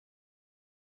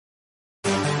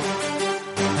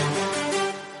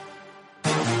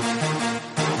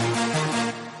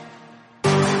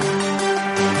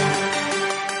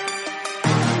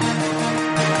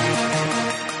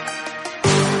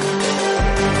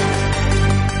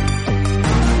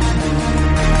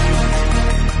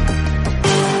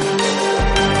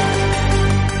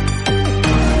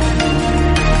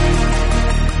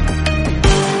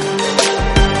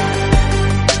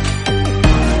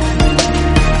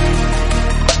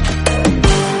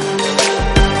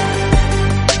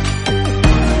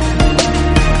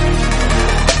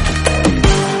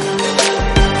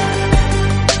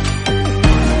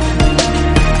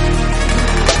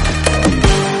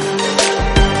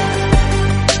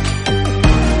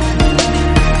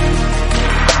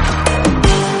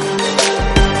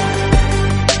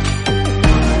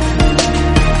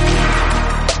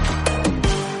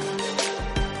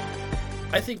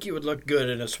think you would look good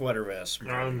in a sweater vest.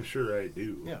 Man. I'm sure I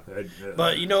do. Yeah.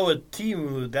 But with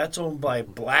Temu, that's owned by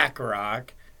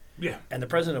BlackRock. Yeah. And the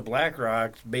president of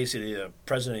BlackRock's basically the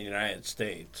president of the United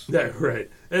States. Yeah, right.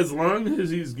 As long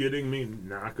as he's getting me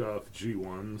knockoff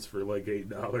G1s for like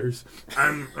 $8,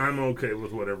 I'm okay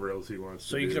with whatever else he wants to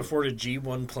do. So you can afford a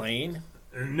G1 plane?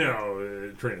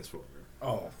 No, Transformer.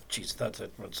 Oh, jeez, that's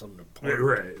something to play.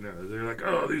 Right. No, they're like,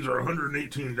 oh, these are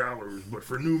 $118, but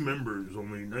for new members,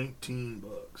 only $19.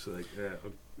 Like, yeah,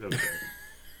 okay.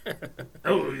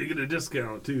 Oh, you get a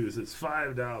discount too. So it's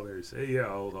 $5. Hey, yeah,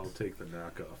 I'll take the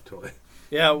knockoff toy.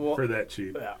 Yeah, well, for that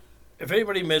cheap. Yeah. If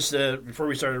anybody missed it before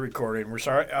we started recording, we're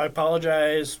sorry. I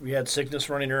apologize. We had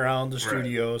sickness running around the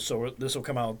studio, so this will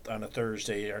come out on a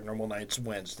Thursday. Our normal night's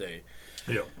Wednesday.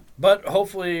 Yeah. But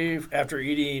hopefully, after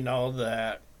eating all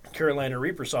that Carolina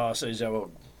Reaper sausage,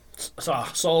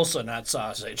 salsa, not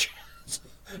sausage.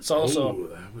 Salsa. Oh,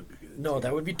 that would be good. No,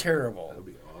 that would be terrible. That would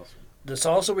be awesome. The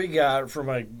salsa we got from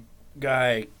a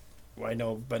guy I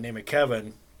know by the name of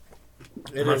Kevin.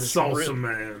 It is salsa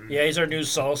man. Yeah, he's our new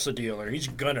salsa dealer. He's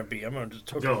gonna be. I'm gonna just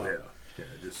hook him up. Yeah,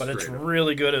 but it's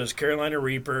really good. It was Carolina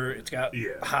Reaper. It's got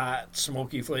Yeah. hot,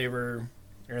 smoky flavor.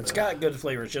 And it's got good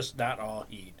flavor. It's just not all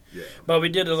heat. Yeah. But we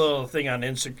did a little thing on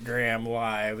Instagram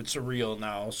Live. It's a reel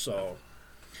now, so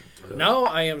now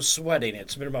I am sweating.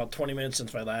 It's been about 20 minutes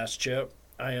since my last chip.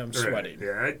 I am sweating.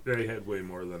 Yeah, I had way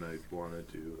more than I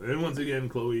wanted to. And once again,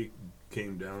 Chloe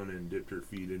came down and dipped her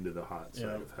feet into the hot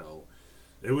side of hell.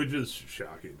 It was just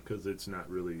shocking because it's not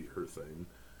really her thing.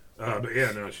 But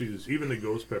yeah, no, she's even the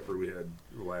ghost pepper we had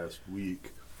last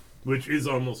week, which is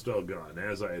almost all gone,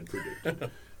 as I had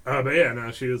predicted. But yeah,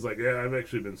 no, she was like, yeah, I've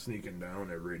actually been sneaking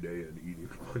down every day and eating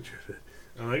a bunch of it.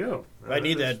 I'm like, oh. I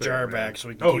need that jar back so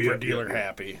we can keep our dealer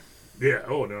happy. Yeah,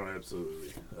 oh, no,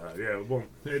 absolutely. Yeah, well,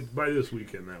 by this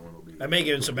weekend, that one will be... I may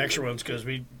give it some extra ones because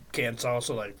we canned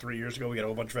salsa like 3 years ago. We got a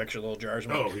whole bunch of extra little jars.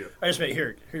 I just made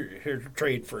here,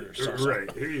 trade for salsa.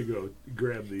 Right, here you go.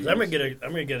 Grab these. I'm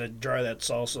gonna get a jar of that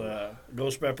salsa,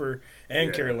 ghost pepper,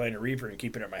 and Carolina Reaper and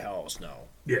keep it at my house now.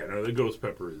 Yeah, no, the ghost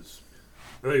pepper is...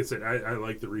 Like I said, I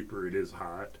like the Reaper. It is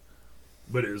hot.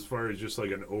 But as far as just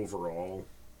like an overall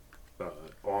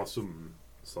awesome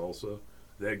salsa,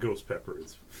 that ghost pepper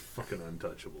is fucking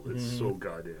untouchable. It's so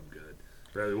goddamn good.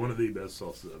 Probably one of the best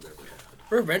salsas I've ever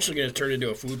had. We're eventually going to turn into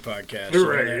a food podcast.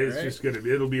 Right. It's just going to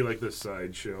be, it'll be like the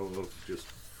sideshow of just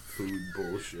food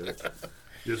bullshit.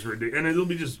 Just ridiculous. And it'll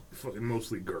be just fucking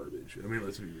mostly garbage. I mean,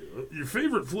 let's be real. Your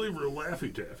favorite flavor of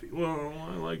Laffy Taffy? Well,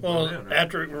 I like banana.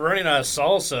 After we're running out of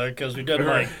salsa, because we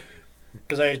done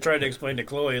because I tried to explain to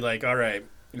Chloe, like, all right,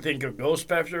 you think of ghost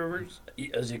peppers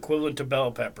as equivalent to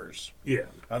bell peppers. Yeah.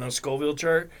 On the Scoville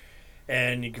chart.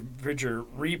 And you can picture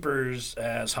Reapers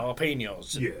as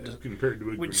jalapenos. Yeah, compared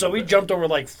to a green so we jumped over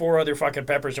like 4 other fucking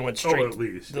peppers and went straight at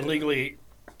least, the legally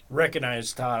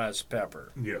recognized Tata's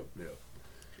pepper.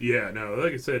 Yeah, no,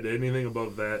 like I said, anything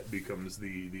above that becomes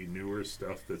the newer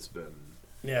stuff that's been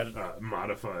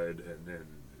modified and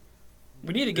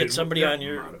we need to get somebody on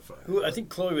your who I think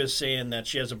Chloe was saying that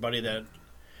she has a buddy that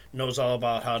knows all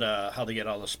about how to get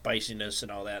all the spiciness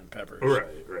and all that in peppers. Right.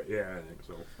 Yeah, I think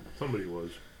so. Somebody was.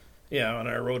 Yeah, on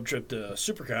our road trip to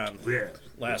SuperCon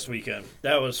last weekend.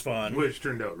 That was fun. Which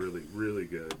turned out really, really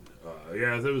good.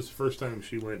 That was the first time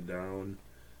she went down.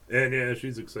 And yeah,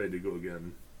 she's excited to go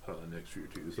again next year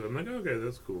too. So I'm like, okay,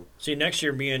 that's cool. See, next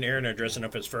year me and Aaron are dressing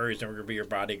up as furries and we're going to be your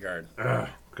bodyguard. God.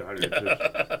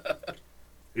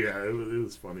 Yeah, it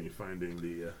was funny finding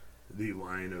the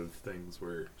line of things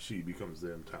where she becomes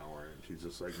the intolerant. She's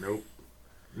just like, nope,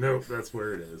 that's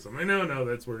where it is. I'm like, no,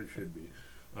 that's where it should be.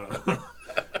 But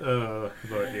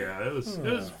yeah, it was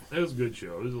a good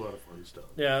show. It was a lot of fun stuff.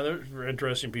 Yeah, there were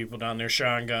interesting people down there.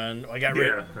 Sean Gunn. I got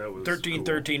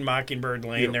 1313 cool. Mockingbird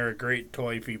Lane. They're great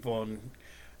toy people and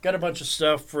got a bunch of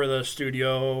stuff for the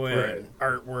studio and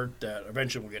artwork that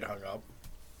eventually will get hung up.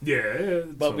 Yeah,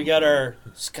 but we got our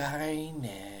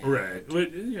Skynet. Right. But,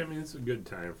 I mean, it's a good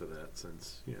time for that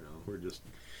since we're just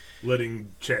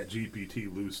letting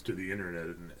ChatGPT loose to the internet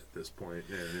at this point,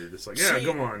 and they're just like,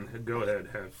 come on, go ahead,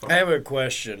 have fun. I have a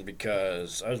question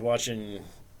because I was watching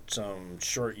some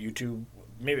short YouTube,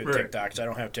 maybe TikToks. I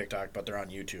don't have TikTok, but they're on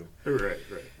YouTube. Right.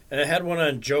 And I had one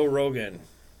on Joe Rogan.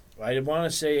 I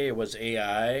want to say it was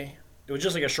AI. It was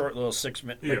just like a short little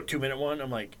 2-minute one. I'm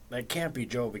like, that can't be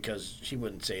Joe because he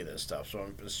wouldn't say this stuff. So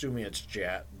I'm assuming it's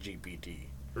ChatGPT.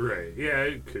 Right. Yeah,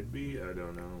 it could be. I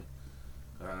don't know.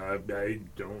 I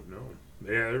don't know.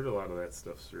 Yeah, there's a lot of that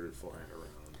stuff started flying around.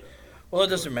 Well, it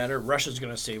doesn't matter. Russia's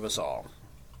going to save us all.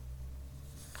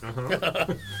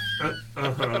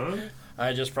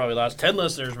 I just probably lost 10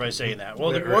 listeners by saying that.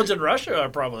 Well, the ones in Russia are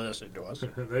probably listening to us.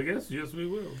 I guess, yes, we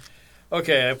will.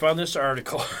 Okay, I found this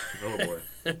article. Oh, boy.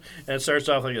 And it starts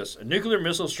off like this. A nuclear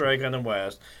missile strike on the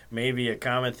West may be a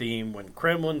common theme when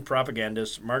Kremlin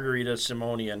propagandist Margarita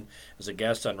Simonian is a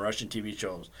guest on Russian TV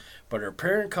shows. But her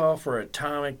apparent call for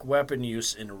atomic weapon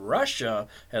use in Russia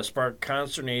has sparked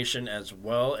consternation as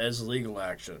well as legal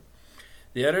action.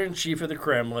 The editor-in-chief of the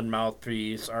Kremlin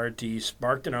mouthpiece, RT,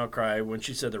 sparked an outcry when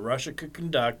she said that Russia could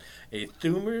conduct a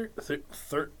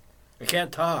I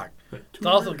can't talk.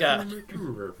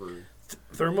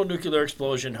 Thermonuclear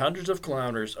explosion hundreds of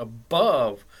kilometers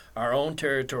above our own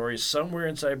territory somewhere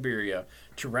in Siberia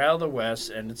to rally the West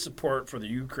and its support for the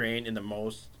Ukraine in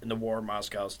the war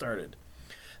Moscow started.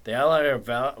 The ally of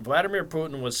Vladimir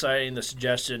Putin was citing the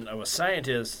suggestion of a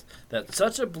scientist that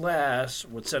such a blast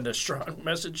would send a strong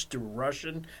message to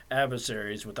Russian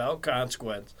adversaries without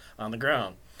consequence on the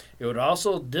ground. It would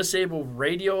also disable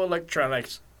radio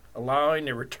electronics, allowing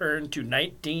a return to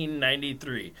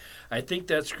 1993. I think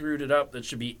that screwed it up. That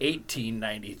should be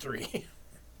 1893.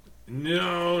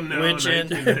 No,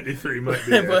 1993 might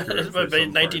be accurate. But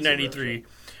 1993,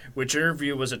 which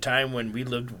interview was a time when we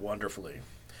lived wonderfully.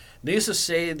 Needless to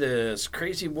say, this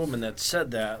crazy woman that said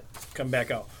that come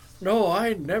back out. No,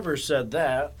 I never said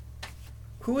that.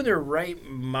 Who in their right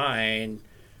mind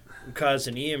would cause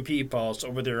an EMP pulse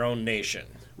over their own nation?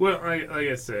 Well, like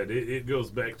I said, it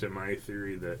goes back to my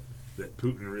theory that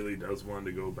Putin really does want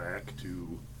to go back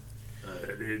to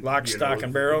lock, stock,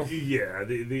 and barrel. Yeah,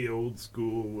 the old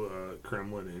school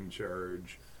Kremlin in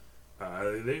charge.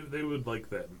 They would like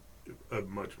that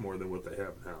much more than what they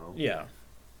have now. Yeah.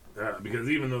 Because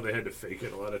even though they had to fake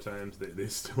it a lot of times, they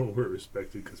still were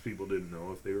respected because people didn't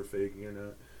know if they were faking or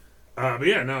not. But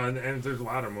yeah, no, and there's a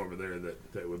lot of them over there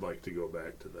that would like to go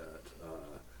back to that.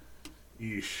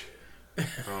 Yeesh.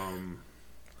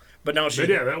 But no, she. But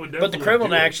yeah, that would. But the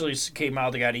Kremlin actually came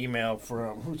out. They got email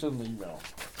from who's in the email?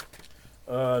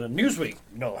 The Newsweek,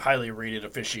 highly rated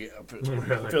affiliate,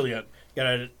 got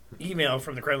an email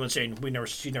from the Kremlin saying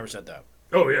she never said that.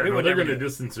 Oh yeah, they're going to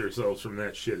distance themselves from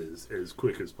that shit as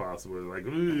quick as possible. They're like,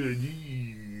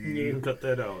 you can cut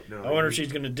that out. No, I wonder if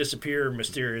she's going to disappear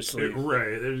mysteriously.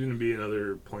 Right, there's going to be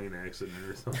another plane accident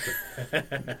or something.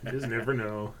 You just never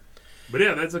know. But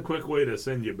yeah, that's a quick way to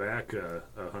send you back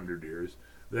 100 years.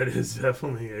 That is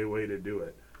definitely a way to do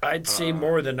it. I'd say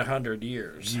more than 100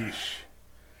 years. Yeesh.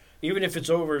 Even if it's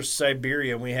over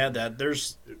Siberia, and we had that.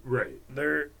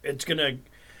 It's gonna.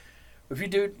 If you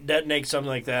do detonate something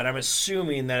like that, I'm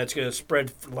assuming that it's gonna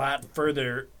spread a lot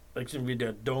further. Like it's gonna be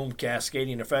the dome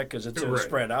cascading effect because it's gonna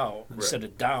spread out instead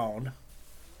of down.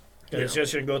 Yeah. It's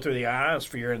just gonna go through the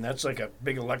ionosphere, and that's like a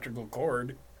big electrical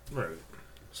cord. Right.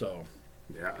 So.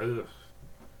 Yeah.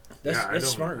 That's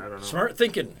smart. I don't know. Smart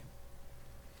thinking.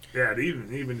 Yeah, to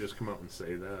even just come out and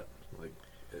say that, like,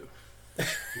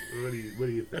 what do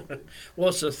you think? Well,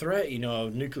 it's a threat,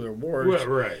 of nuclear wars. Well,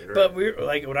 right. But we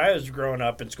like when I was growing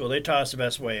up in school, they taught us the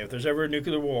best way. If there's ever a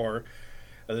nuclear war,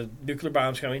 the nuclear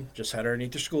bomb's coming, just hide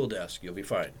underneath your school desk. You'll be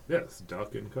fine. Yes,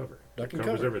 duck and cover. Duck and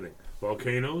covers cover. Everything.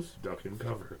 Volcanoes, duck and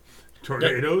cover.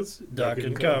 Tornadoes, duck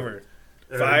and cover.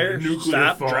 Fire,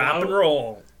 stop, drop, and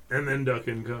roll. And then duck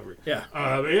and cover. Yeah.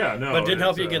 But yeah, no. But it didn't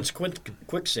help you against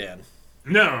quicksand.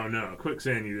 No.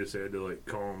 Quicksand, you just had to like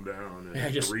calm down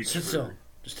and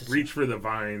reach for the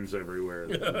vines everywhere.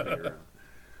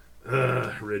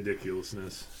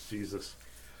 Ridiculousness. Jesus.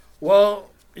 Well,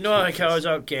 like how I was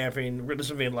out camping. This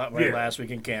will be my last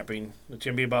weekend camping. It's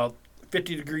going to be about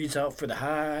 50 degrees out for the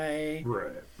high.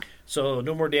 Right. So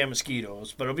no more damn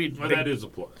mosquitoes. But it'll be that is a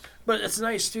plus. But it's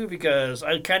nice, too, because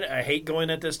I hate going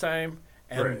at this time.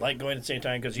 And like going at the same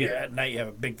time because at night you have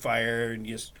a big fire and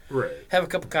you just have a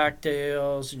couple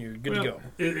cocktails and you're good to go.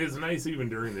 It's nice even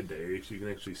during the day so you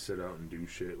can actually sit out and do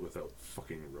shit without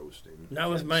fucking roasting.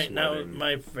 Not with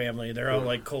my family. They're all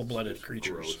like cold-blooded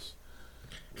creatures.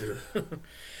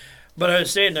 But I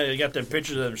was saying that you got the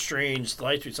pictures of them strange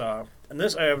lights we saw. And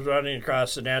this I was running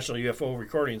across the National UFO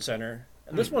Recording Center.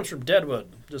 And this one's from Deadwood.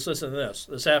 Just listen to this.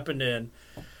 This happened in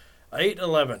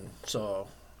 8/11. So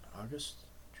August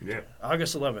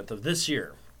 11th of this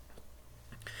year.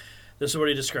 This is what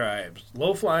he describes.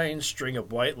 Low-flying string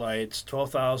of white lights,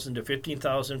 12,000 to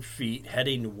 15,000 feet,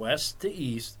 heading west to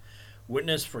east,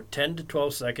 witnessed for 10 to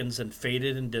 12 seconds and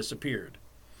faded and disappeared.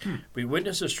 We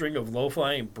witnessed a string of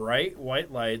low-flying bright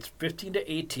white lights, 15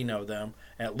 to 18 of them,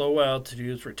 at low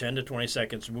altitudes for 10 to 20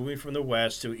 seconds, moving from the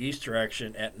west to east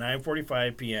direction at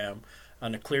 9:45 p.m.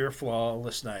 on a clear,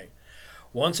 flawless night.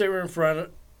 Once they were in front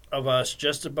of us,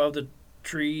 just above the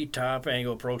tree top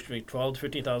angle, approximately 12 to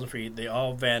 15,000 feet, they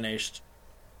all vanished,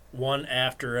 one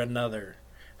after another.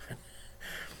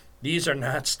 These are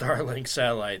not Starlink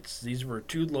satellites. These were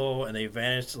too low, and they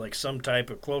vanished like some type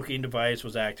of cloaking device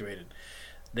was activated.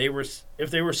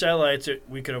 If they were satellites,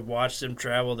 we could have watched them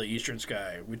travel the eastern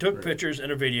sky. We took pictures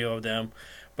and a video of them,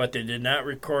 but they did not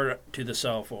record to the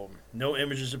cell phone. No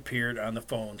images appeared on the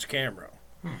phone's camera.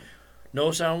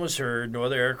 No sound was heard, no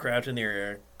other aircraft in the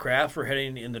area. Craft were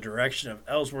heading in the direction of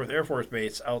Ellsworth Air Force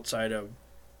Base outside of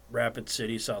Rapid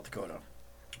City, South Dakota.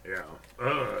 Yeah.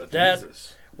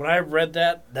 Jesus. When I read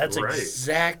that, that's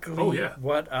exactly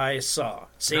what I saw.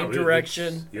 Same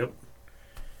direction. Yep.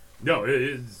 No, it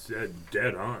is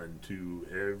dead on to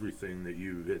everything that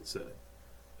you had said.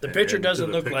 The picture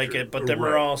doesn't look like it, but them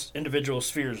are all individual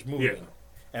spheres moving. Yeah.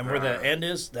 And where the end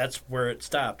is, that's where it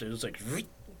stopped. It was like...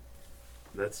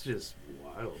 That's just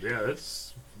wild. Yeah,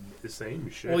 that's the same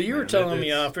shit. Well, you were telling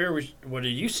me off air, what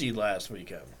did you see last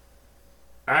weekend?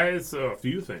 I saw a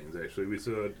few things, actually.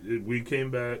 We came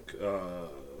back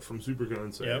from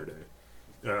SuperCon Saturday.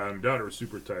 My daughter was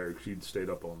super tired. She'd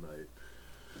stayed up all night.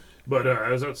 But I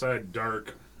was outside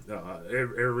dark.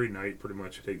 Every night, pretty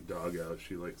much, I take the dog out.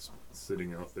 She likes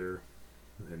sitting out there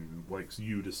and likes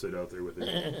you to sit out there with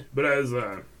her. But I was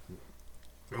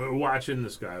watching the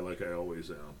sky like I always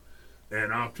am.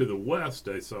 And off to the west,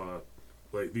 I saw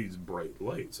like these bright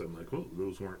lights. I'm like, oh,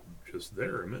 those weren't just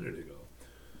there a minute ago.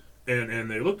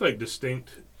 And they looked like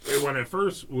distinct. When I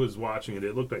first was watching it,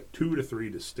 it looked like 2 to 3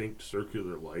 distinct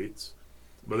circular lights.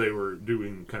 But they were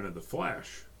doing kind of the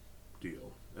flash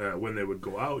deal. When they would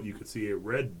go out, you could see a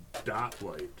red dot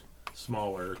light,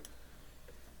 smaller.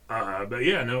 But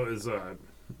yeah, no, it was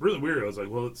really weird. I was like,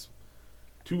 well, it's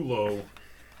too low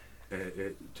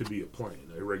to be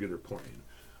a regular plane.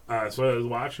 So I was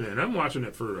watching it, and I'm watching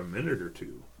it for a minute or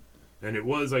two. And it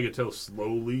was, I could tell,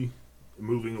 slowly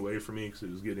moving away from me because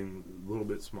it was getting a little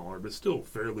bit smaller, but still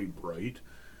fairly bright.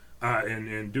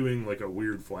 And doing like a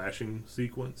weird flashing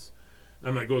sequence.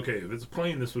 I'm like, okay, if it's a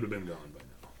plane, this would have been gone by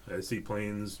now. I see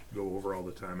planes go over all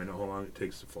the time. I know how long it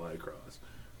takes to fly across.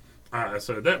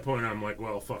 So at that point, I'm like,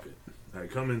 well, fuck it. I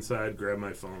come inside, grab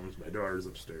my phones. My daughter's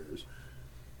upstairs.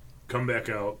 Come back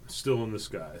out, still in the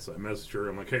sky. So I message her.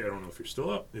 I'm like, hey, I don't know if you're still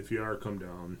up. If you are, come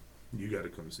down. You got to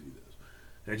come see this.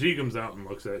 And she comes out and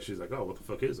looks at it. She's like, oh, what the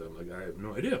fuck is that? I'm like, I have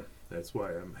no idea. That's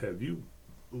why I have you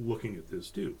looking at this,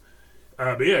 too.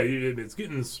 But yeah, it's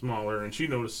getting smaller. And she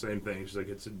noticed the same thing. She's like,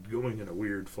 it's going in a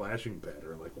weird flashing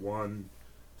pattern. Like 1,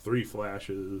 3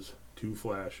 flashes, 2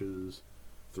 flashes,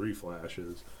 3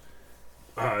 flashes.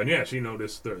 And yeah, she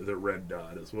noticed the red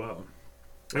dot as well.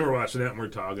 And we're watching that and we're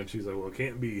talking. She's like, well, it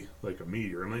can't be like a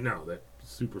meteor. I'm like, no, that's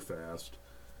super fast.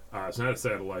 It's not a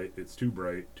satellite. It's too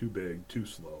bright, too big, too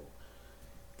slow.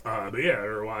 But yeah,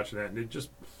 we're watching that and it just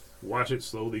watch it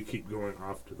slowly keep going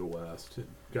off to the west. It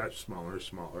got smaller and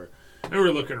smaller. And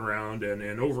we're looking around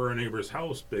and over our neighbor's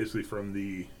house, basically from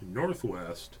the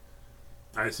northwest,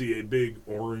 I see a big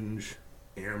orange,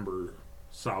 amber,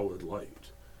 solid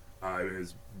light. It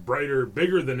was brighter,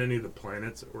 bigger than any of the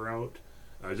planets that were out.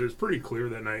 It was pretty clear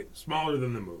that night, smaller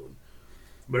than the moon.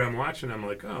 But I'm watching, I'm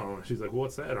like, oh. She's like, well,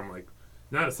 what's that? I'm like,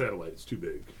 not a satellite, it's too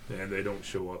big. And they don't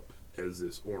show up as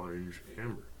this orange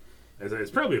amber. It's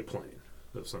probably a plane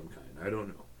of some kind. I don't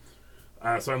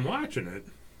know. So I'm watching it,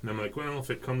 and I'm like, well,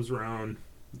 if it comes around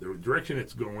the direction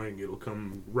it's going, it'll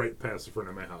come right past the front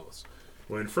of my house.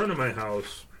 Well, in front of my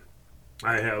house,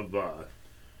 I have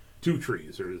 2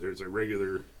 trees. There's a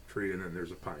regular tree, and then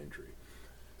there's a pine tree.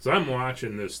 So I'm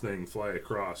watching this thing fly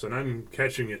across, and I'm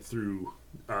catching it through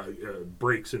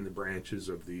breaks in the branches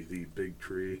of the big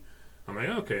tree. I'm like,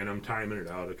 okay, and I'm timing it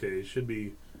out. Okay, it should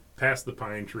be past the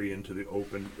pine tree into the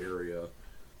open area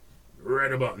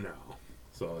right about now.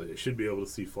 So it should be able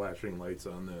to see flashing lights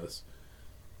on this.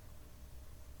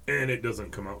 And it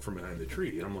doesn't come out from behind the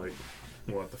tree. I'm like,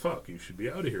 what the fuck? You should be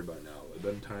out of here by now. I've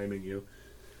been timing you.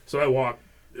 So I walk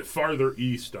farther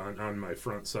east on my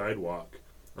front sidewalk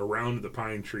around the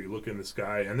pine tree, look in the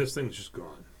sky, and this thing's just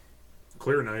gone.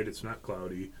 Clear night, it's not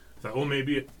cloudy. I thought, well,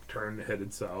 maybe it turned,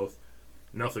 headed south.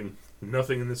 Nothing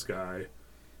in the sky.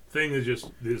 Thing is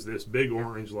just, there's this big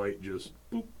orange light just,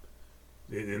 boop,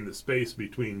 in the space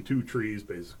between 2 trees,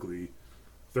 basically,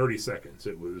 30 seconds.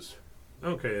 It was,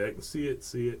 okay, I can see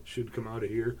it, should come out of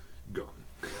here, gone.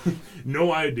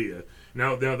 No idea.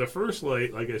 Now, the first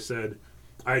light, like I said,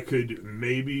 I could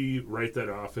maybe write that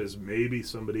off as maybe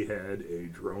somebody had a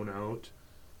drone out.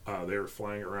 They were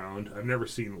flying around. I've never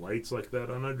seen lights like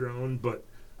that on a drone, but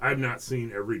I've not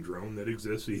seen every drone that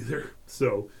exists either.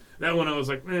 So that one I was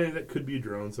like, that could be a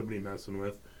drone, somebody messing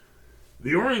with.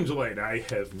 The orange light, I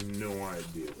have no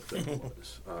idea what that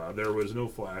was. There was no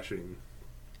flashing.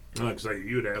 Because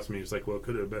you had asked me, it's like, well,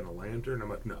 could it have been a lantern? I'm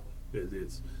like, no,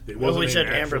 It Well, wasn't we a said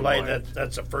amber natural light.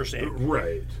 That's the first name.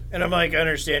 Right. And I'm like, I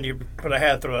understand you, but I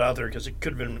had to throw it out there because it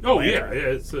could have been. Oh yeah.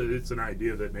 It's an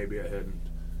idea that maybe I hadn't,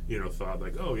 thought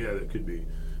like, oh yeah, that could be.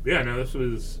 But yeah, no, this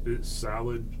was a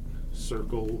solid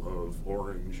circle of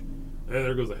orange. And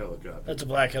there goes a helicopter. That's a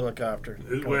black helicopter.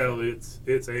 Well, it's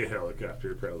a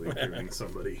helicopter probably carrying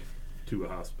somebody to a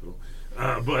hospital.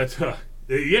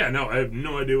 Yeah, no, I have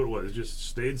no idea what it was. Just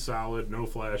stayed solid, no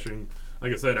flashing.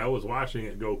 Like I said, I was watching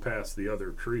it go past the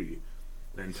other tree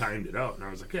and timed it out, and I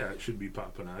was like, yeah, it should be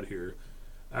popping out here.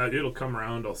 It'll come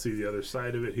around. I'll see the other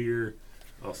side of it here.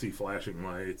 I'll see flashing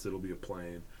lights. It'll be a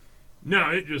plane. No,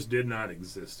 it just did not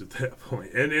exist at that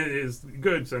point. And it is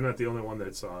good because I'm not the only one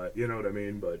that saw it. You know what I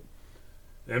mean?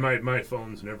 And my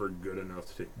phone's never good enough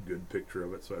to take a good picture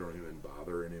of it, so I don't even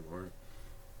bother anymore.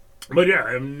 But yeah,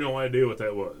 I have no idea what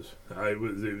that was.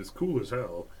 It was cool as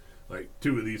hell. Like,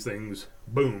 two of these things,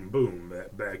 boom, boom,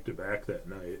 back to back that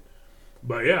night.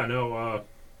 But yeah, no,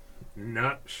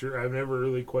 not sure. I've never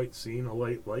really quite seen a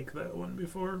light like that one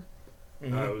before.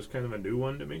 Mm-hmm. It was kind of a new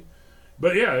one to me.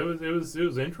 But yeah, it was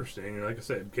interesting. Like I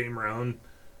said, came around,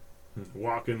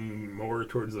 walking more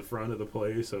towards the front of the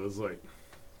place. I was like,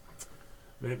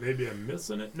 maybe I'm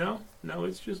missing it. No,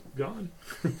 it's just gone.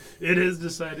 It has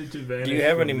decided to vanish. Do you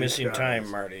have any missing time,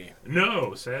 Marty?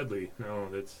 No, sadly, no.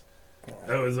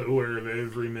 I was aware of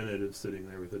every minute of sitting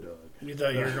there with the dog. You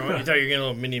thought you were getting a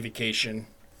little mini vacation.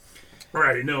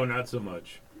 Right? No, not so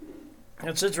much.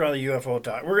 And since we're on the UFO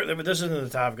talk, this isn't the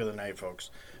topic of the night, folks.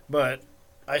 But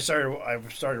I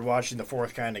started watching The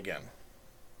Fourth Kind again.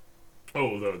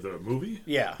 Oh, the movie?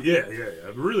 Yeah. Yeah.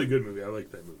 A really good movie. I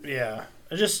like that movie. Yeah.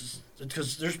 Just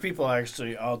because there's people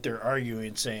actually out there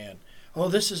arguing, saying, "Oh,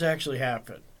 this has actually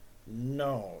happened."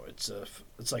 No, it's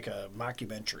like a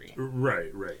mockumentary.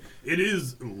 Right. It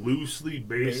is loosely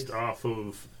based off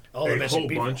of a whole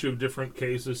bunch of different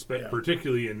cases,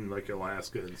 particularly in like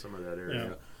Alaska and some of that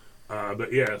area. Yeah.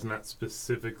 But yeah, it's not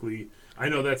specifically. I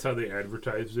know that's how they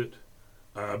advertised it,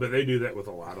 but they do that with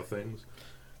a lot of things.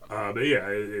 But yeah,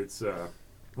 it's a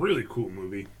really cool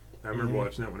movie. I remember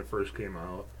watching that when it first came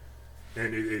out,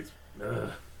 and it's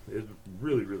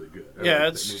really, really good. I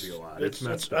like that movie a lot. It's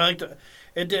messed up. I like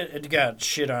it got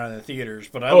shit on in the theaters,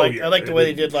 but I like the way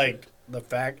they did like the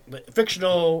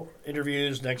fictional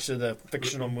interviews next to the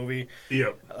fictional movie.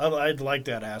 Yep. I like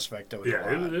that aspect of it.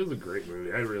 Yeah, it was a great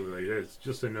movie. I really like it. It's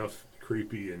just enough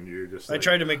creepy, and you're just. I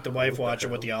tried to make the wife watch it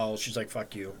with the owls. She's like,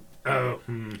 "Fuck you." Oh,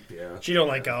 yeah. She don't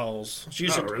like owls.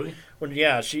 Really?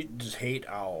 She just hate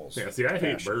owls. Yeah, see, I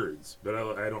hate birds, but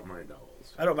I don't mind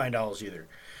owls. I don't mind owls either.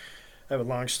 I have a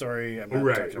long story. I'm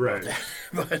not talking about that.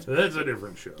 But that's a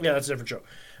different show. Yeah, that's a different show.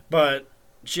 But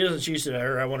she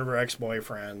said one of her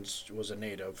ex-boyfriends was a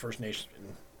native, First Nation.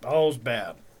 Owls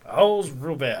bad. Owls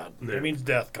real bad. Yeah. It means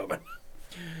death coming.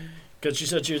 Because she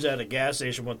said she was at a gas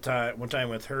station one time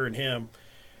with her and him,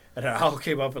 and an owl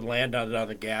came up and landed on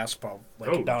the gas pump,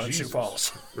 down in Sioux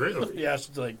Falls. Really? Yeah,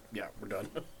 she's like, yeah, we're done.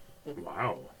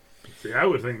 Wow. See, I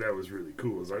would think that was really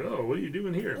cool. It's like, oh, what are you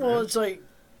doing here, man? Well, it's like,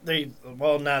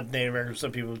 not Native Americans,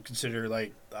 some people consider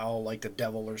like owl like the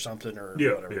devil or something or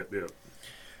whatever. Yeah.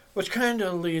 Which kind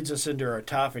of leads us into our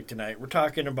topic tonight. We're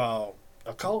talking about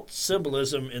occult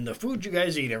symbolism in the food you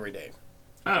guys eat every day.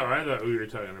 Oh, I thought we were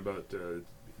talking about the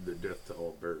death to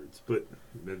all birds, but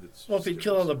if you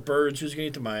kill all the birds, who's going to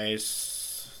eat the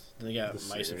mice? Then you got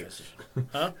mice infestation.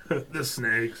 Huh? The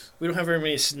snakes. We don't have very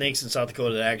many snakes in South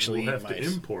Dakota that actually eat mice. We'll have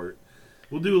to import.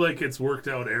 We'll do like it's worked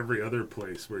out every other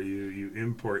place where you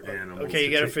import animals. Okay,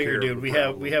 you got to figure, dude. We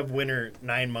have winter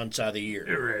 9 months out of the year.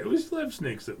 Yeah, right. We still have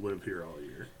snakes that live here all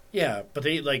year. Yeah, but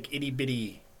they eat like itty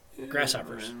bitty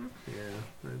grasshoppers.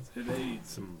 Yeah, they eat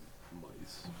some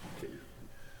mice occasionally.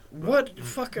 What the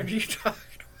fuck are you talking about?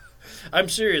 I'm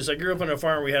serious. I grew up on a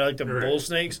farm. We had like the bull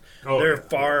snakes. Oh, they're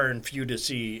far and few to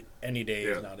see any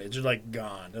days nowadays. They're like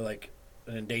gone. They're like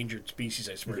an endangered species.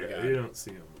 I swear to God. You don't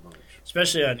see them much,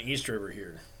 especially on East River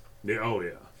here. Yeah. Oh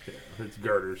yeah. It's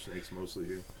garter snakes mostly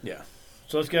here. Yeah.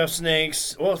 So let's go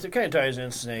snakes. Well, it kind of ties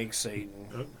in snakes,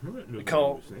 Satan,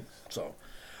 occult. So,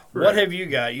 what have you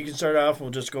got? You can start off. We'll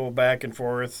just go back and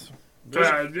forth.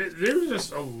 There's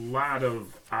just a lot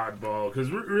of oddball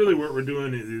because really what we're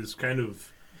doing is kind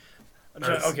of.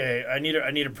 Okay, I need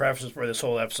a preface for this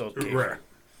whole episode. Right.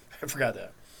 I forgot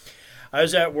that. I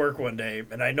was at work one day,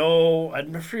 and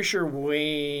I'm pretty sure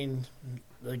Wayne,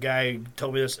 the guy,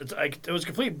 told me this. It was a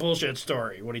complete bullshit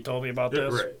story when he told me about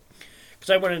this. Right. Because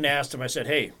I went and asked him. I said,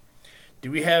 "Hey, do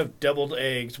we have deviled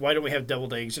eggs? Why don't we have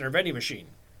deviled eggs in our vending machine?"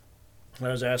 And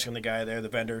I was asking the guy there, the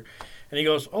vendor, and he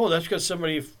goes, "Oh, that's because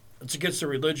it's against the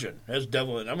religion. It has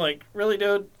devil in it." I'm like, "Really,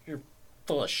 dude? You're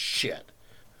full of shit."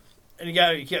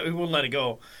 and he wouldn't let it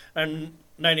go. I'm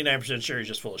 99% sure he's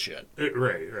just full of shit.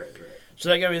 Right. So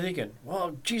that got me thinking,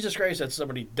 well, Jesus Christ, that's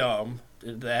somebody dumb.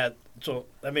 Did that. So,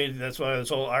 I mean, that's why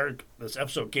this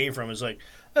episode came from, is like,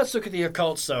 let's look at the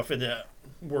occult stuff in the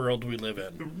world we live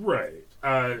in. Right.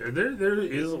 There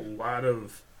is a lot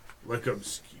of, like,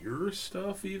 obscure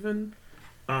stuff, even.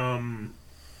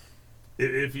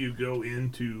 If you go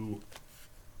into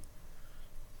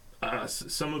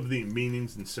some of the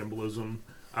meanings and symbolism,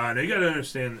 and you got to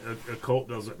understand, occult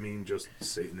doesn't mean just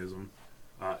Satanism.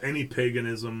 Any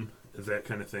paganism, that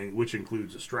kind of thing, which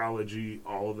includes astrology,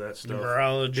 all of that stuff.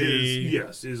 Numerology.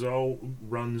 Is all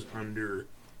runs under.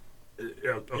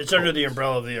 It's under the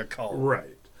umbrella of the occult.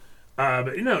 Right.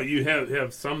 But you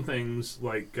have some things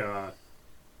like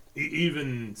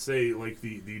even say like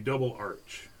the double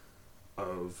arch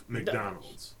of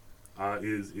McDonald's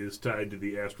is tied to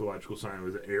the astrological sign.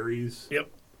 Was it Aries? Yep.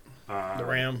 The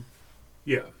ram.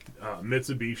 Yeah.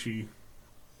 Mitsubishi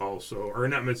also, or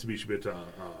not Mitsubishi,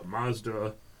 but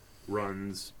Mazda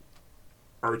runs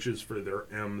arches for their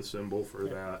M symbol for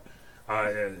that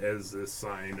as this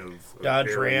sign of Dodge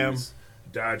Aries. Ram.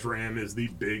 Dodge Ram is the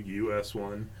big U.S.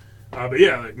 one. But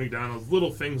yeah, like McDonald's,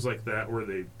 little things like that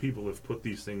where people have put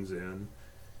these things in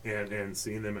and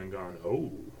seen them and gone,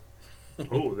 oh,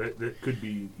 that could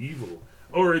be evil.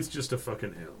 Or it's just a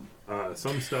fucking M.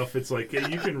 Some stuff, it's like, yeah,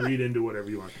 you can read into whatever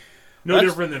you want. That's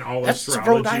different than all astrology. That's the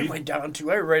road I went down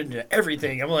to. I read into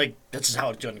everything. I'm like, this is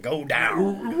how it's going to go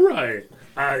down. Right.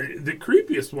 The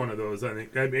creepiest one of those, I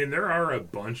think, I mean, there are a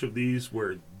bunch of these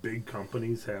where big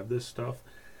companies have this stuff.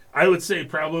 I would say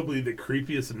probably the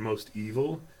creepiest and most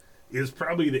evil is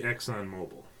probably the Exxon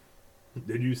Mobil.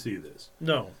 Did you see this?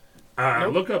 No.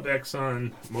 Nope. Look up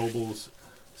Exxon Mobil's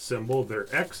symbol. Their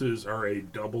X's are a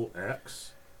double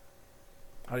X.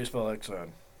 How do you spell Exxon?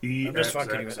 I'm just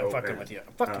fucking with you.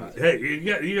 Hey, you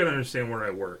got to understand where I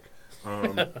work.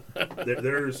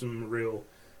 There are some real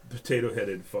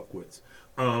potato-headed fuckwits.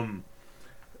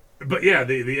 But yeah,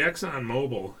 the Exxon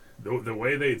Mobil, the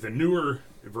way the newer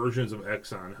versions of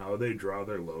Exxon, how they draw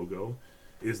their logo,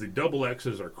 is the double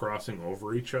X's are crossing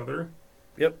over each other.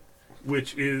 Yep.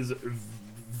 Which is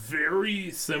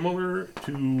very similar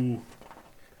to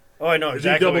I know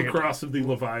exactly the double cross of the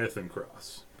Leviathan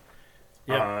cross.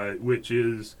 Yep. Which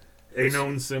is a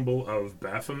known symbol of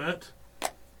Baphomet.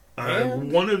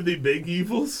 One of the big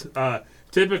evils.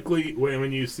 Typically,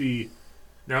 when you see...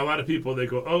 Now, a lot of people, they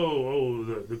go,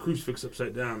 the crucifix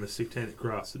upside down, the satanic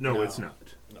cross. No, it's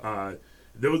not. No.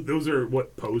 Those are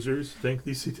what posers think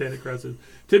these satanic crosses.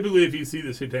 Typically, if you see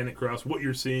the satanic cross, what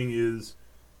you're seeing is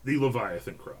the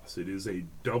Leviathan cross. It is a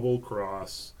double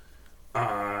cross.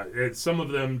 Some of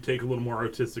them take a little more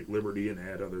artistic liberty and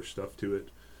add other stuff to it.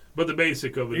 But the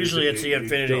basic of it usually it's the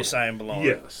infinity sign below it.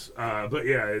 Yes. But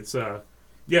yeah,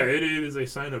 it is a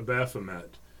sign of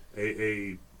Baphomet,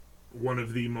 a one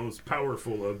of the most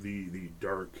powerful of the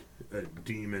dark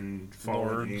demon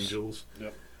fallen angels.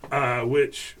 Yep.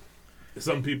 Which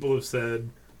some people have said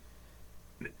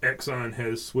Exxon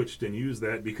has switched and used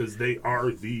that because they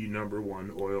are the number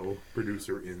one oil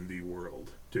producer in the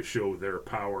world, to show their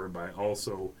power by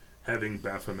also having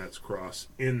Baphomet's cross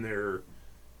in their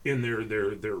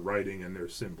writing and their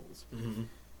symbols.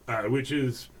 Mm-hmm. Which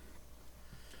is...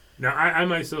 Now, I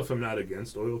myself am not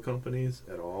against oil companies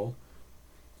at all.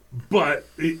 But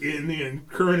in the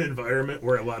current environment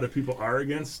where a lot of people are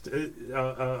against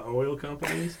oil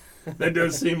companies, that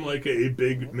does seem like a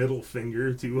big middle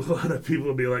finger to a lot of people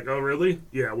to be like, oh, really?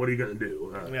 Yeah, what are you going to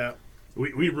do? Yeah.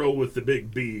 We roll with the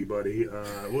big B, buddy.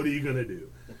 What are you going to do?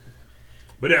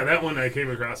 But yeah, that one I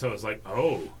came across, I was like,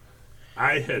 oh,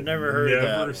 I had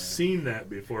never seen that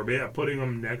before. But yeah, putting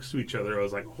them next to each other, I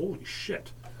was like, holy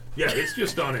shit. Yeah, it's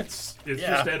just on just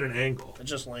at an angle. It's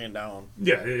just laying down.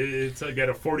 Yeah, it's like at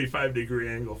a 45-degree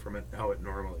angle from how it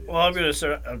normally is. Well, I'm going to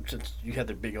start, since you had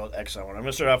the big old X on one, I'm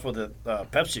going to start off with the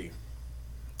Pepsi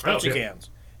cans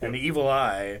and the evil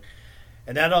eye.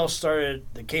 And that all started,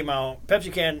 it came out,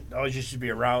 Pepsi can always used to be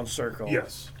a round circle.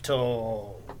 Yes.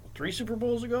 Till 3 Super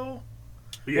Bowls ago?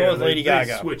 Yeah, well, with Lady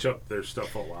Gaga. They switch up their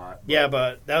stuff a lot. Yeah,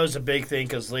 but that was a big thing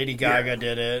because Lady Gaga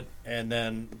did it, and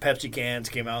then the Pepsi cans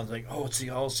came out and was like, oh, it's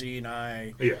the all-seeing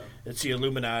eye. Yeah. It's the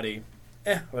Illuminati.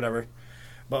 Whatever.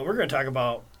 But we're going to talk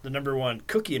about the number one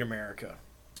cookie in America,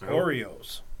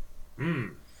 Oreos.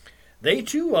 They,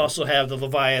 too, also have the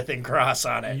Leviathan cross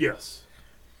on it. Yes.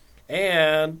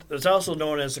 And it's also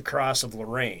known as the Cross of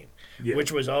Lorraine,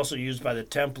 which was also used by the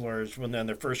Templars when on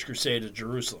their first crusade to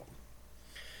Jerusalem.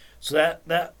 So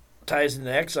that ties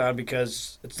into Exxon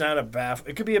because it's not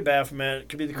it could be a Baphomet, it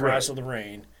could be the Cross of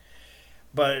Lorraine,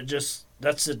 but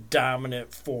that's the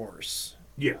dominant force.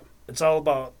 Yeah. It's all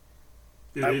about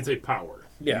It's a power.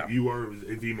 Yeah. You are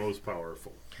the most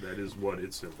powerful. That is what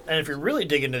it symbolizes. And if you really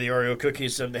dig into the Oreo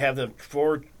cookies, they have the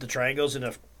triangles in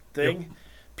a thing. Yep.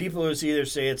 People would either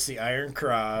say it's the Iron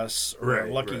Cross or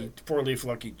four-leaf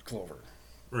Lucky Clover.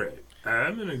 Right.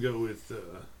 I'm going to go with the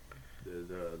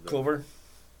Clover?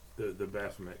 The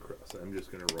Baphomet Cross. I'm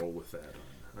just going to roll with that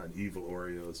on evil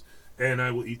Oreos. And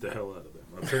I will eat the hell out of them.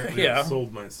 Apparently I've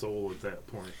sold my soul at that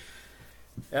point.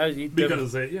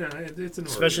 Because it's an Oreo.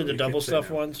 Especially the double stuff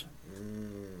ones?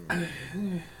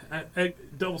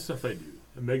 Double stuff I do.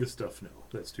 Mega stuff, no.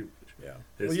 That's too much. Yeah.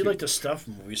 Well, you like the stuff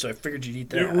movie, so I figured you'd eat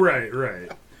that. Right.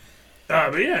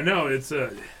 But yeah, no, it's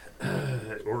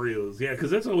Oreos. Yeah,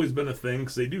 because that's always been a thing.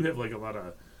 Because they do have like a lot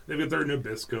of. They've got their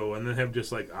Nabisco, and then have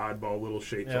just like oddball little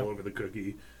shapes all over the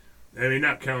cookie. I mean,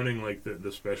 not counting like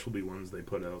the specialty ones they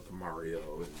put out, the Mario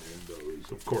and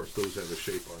those. Of course, those have a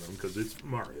shape on them because it's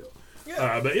Mario.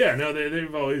 Yeah. But yeah, no,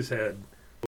 they've always had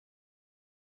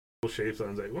shapes. I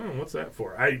was like, well, what's that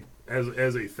for?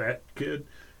 As a fat kid,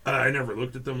 I never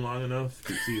looked at them long enough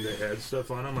to see they had stuff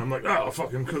on them. I'm like, oh,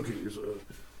 fucking cookies.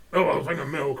 A thing of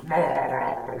milk.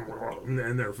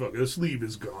 And their fucking sleeve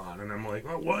is gone. And I'm like,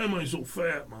 oh, why am I so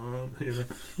fat, Mom?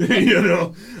 You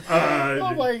know?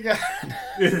 Oh, my God.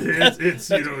 It's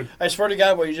I swear to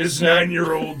God what you just said. It's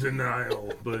 9-year-old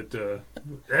denial. But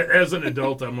as an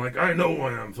adult, I'm like, I know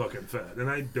why I'm fucking fat. And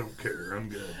I don't care. I'm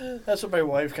good. That's what my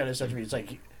wife kind of said to me. It's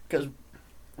like, because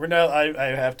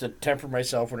I have to temper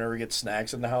myself whenever we get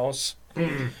snacks in the house.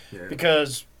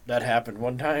 Because that happened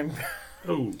one time.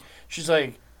 Oh. She's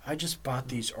like, I just bought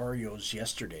these Oreos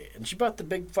yesterday. And she bought the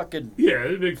big fucking... Yeah,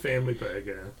 the big family pack,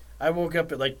 yeah. I woke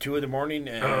up at like 2 in the morning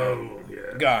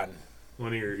and gone.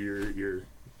 One of your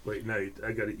late night,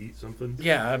 I got to eat something.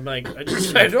 Yeah, I'm like, I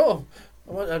don't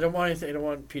want anything. I don't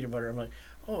want peanut butter. I'm like,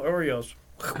 oh, Oreos.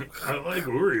 I like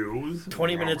Oreos.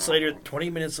 20 minutes later,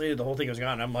 the whole thing was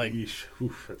gone. I'm like, yeesh,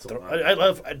 oof, that's a lot.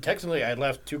 I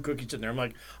left 2 cookies in there. I'm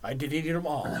like, I didn't eat them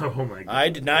all. Oh my God. I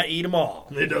did not eat them all.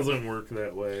 It doesn't work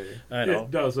that way. I know. It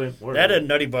doesn't work. That and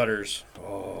Nutty Butters.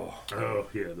 Oh,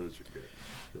 yeah, those are good.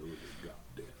 Those are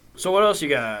goddamn. So what else you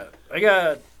got? I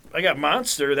got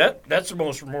Monster. That's the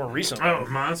more recent one. Oh,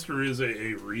 Monster is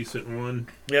a recent one.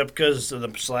 Yeah, because of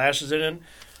the slash is in it.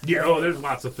 Yeah, there's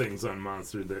lots of things on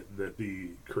Monster that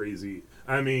be crazy.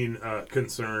 I mean,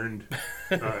 concerned,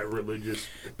 religious.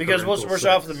 Because we'll start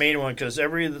off with the main one, because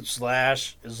every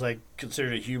slash is like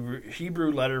considered a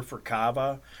Hebrew letter for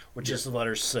Kava, which is the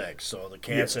letter 6. So the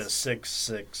can says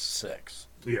 666.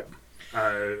 Yeah.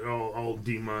 All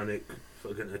demonic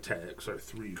fucking attacks are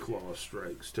 3 claw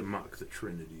strikes to mock the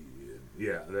Trinity.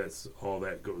 Yeah, that's all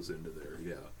that goes into there.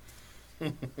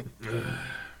 Yeah.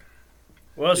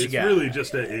 What else you got? It's really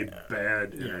just a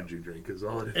bad energy drink. Is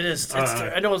all it is.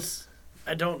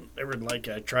 I don't ever like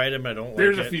it. I tried them. I don't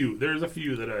There's like it. There's a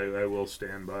few that I will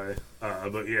stand by.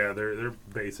 But yeah, they're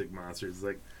basic monsters.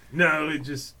 Like, no, it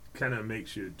just kind of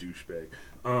makes you a douchebag.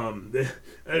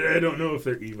 I don't know if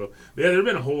they're evil. Yeah, there have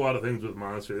been a whole lot of things with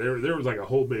Monster. There was like a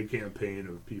whole big campaign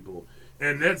of people.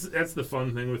 And that's the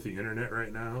fun thing with the internet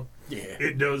right now. Yeah.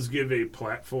 It does give a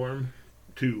platform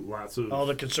to lots of all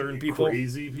the concerned people.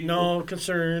 Crazy people. No,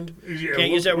 concerned. Yeah,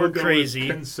 Can't use that word crazy.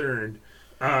 Concerned.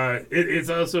 It's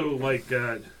also like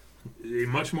a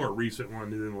much more recent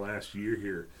one than the last year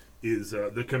here is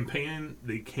the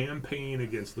campaign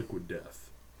against Liquid Death.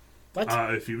 What?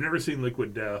 If you've never seen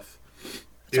Liquid Death,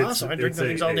 it's awesome. I drink those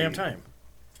things all damn time.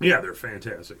 Yeah, they're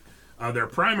fantastic. Their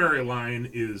primary line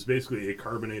is basically a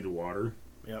carbonated water.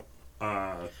 Yep.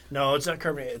 No, it's not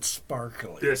carbonated. It's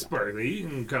sparkling. It's sparkling. You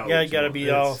can call it. You got to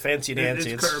be all fancy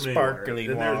dancy. It's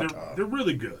sparkling water. They're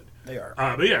really good. They are.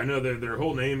 But yeah, no, their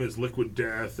whole name is Liquid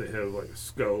Death. They have like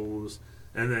skulls,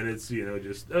 and then it's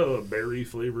just berry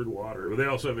flavored water. But they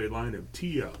also have a line of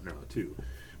tea out now too.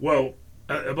 Well,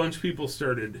 a bunch of people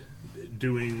started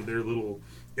doing their little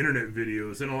internet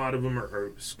videos, and a lot of them are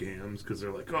scams because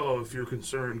they're like, oh, if you're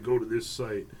concerned, go to this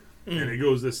site. And it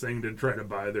goes this thing to try to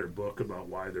buy their book about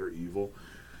why they're evil.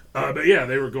 But yeah,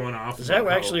 they were going off. Does that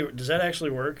actually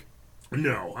work?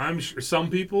 No, I'm sure some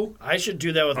people. I should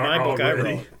do that with my book I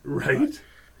wrote. Right.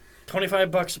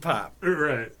 $25 a pop.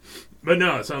 Right. But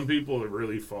no, some people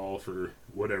really fall for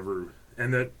whatever,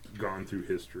 and that's gone through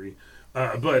history.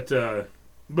 But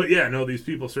yeah, no, these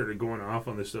people started going off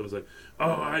on this stuff. It's like,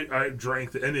 oh, I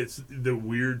drank, and it's the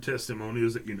weird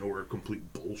testimonials that are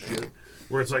complete bullshit.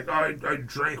 Where it's like, I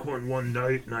drank one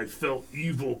night, and I felt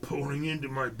evil pouring into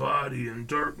my body and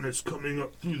darkness coming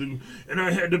up through and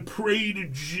I had to pray to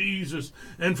Jesus,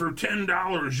 and for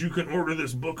 $10 you can order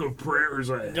this book of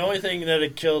prayers I had. The only thing that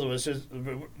it killed was just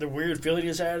the weird feeling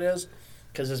his had is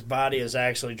Because his body is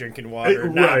actually drinking water,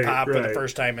 not pop for the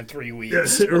first time in 3 weeks.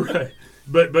 Yes, right.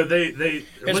 But they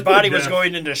his body was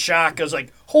going into shock. I was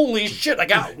like, holy shit, I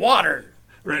got water.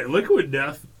 Right. Liquid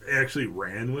Death actually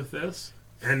ran with this,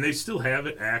 and they still have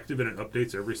it active, and it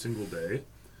updates every single day.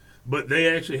 But they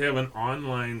actually have an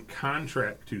online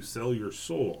contract to sell your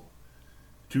soul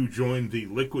to join the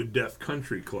Liquid Death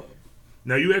Country Club.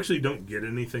 Now, you actually don't get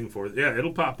anything for it. Yeah,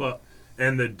 it'll pop up,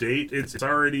 and the date, it's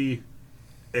already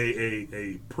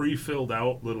a pre-filled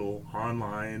out little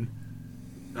online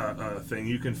thing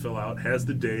you can fill out. Has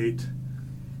the date,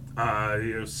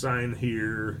 sign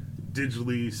here,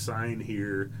 digitally sign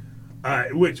here,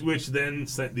 which then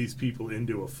sent these people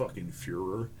into a fucking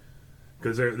furor,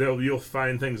 because you'll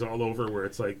find things all over where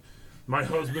it's like, my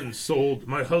husband sold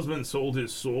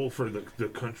his soul for the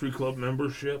country club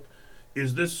membership.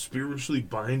 Is this spiritually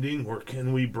binding, or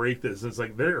can we break this? And it's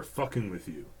like, they're fucking with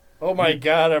you. Oh my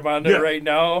God, I'm on it right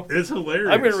now. It's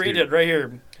hilarious. I'm going to read it right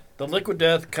here. The Liquid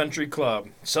Death Country Club.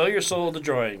 Sell your soul to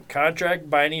join. Contract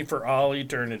binding for all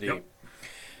eternity. Yep.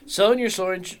 Selling your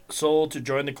soul to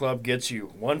join the club gets you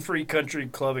one free country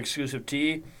club exclusive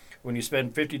tee when you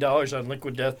spend $50 on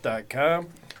liquiddeath.com,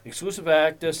 exclusive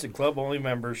access to club-only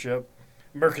membership,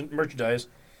 merchandise,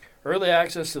 early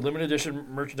access to limited edition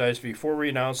merchandise before we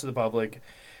announce to the public,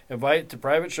 invite to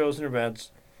private shows and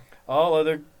events, all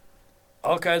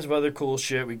kinds of other cool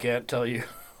shit we can't tell you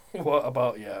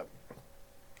about yet.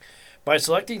 By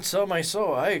selecting Sell My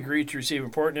Soul, I agree to receive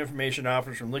important information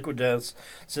offers from Liquid Deaths,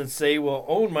 since they will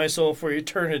own my soul for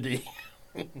eternity.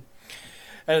 And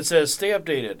it says, stay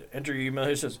updated. Enter your email.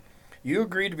 It says, you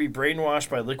agree to be brainwashed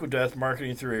by Liquid Death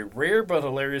marketing through a rare but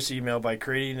hilarious email by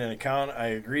creating an account. I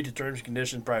agree to terms and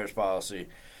conditions privacy policy.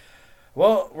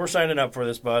 Well, we're signing up for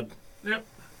this, bud. Yep.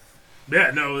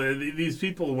 Yeah, no, these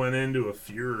people went into a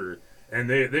furor, and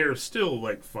they're still,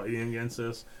 like, fighting against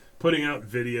this. Putting out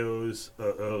videos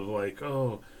of like,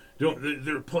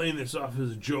 they're playing this off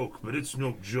as a joke, but it's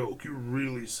no joke. You're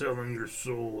really selling your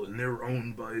soul, and they're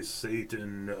owned by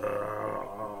Satan.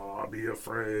 Be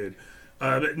afraid.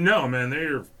 But no, man,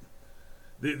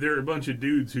 they're a bunch of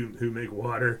dudes who make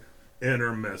water and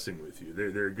are messing with you.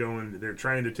 They're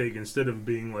trying to take, instead of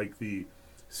being like the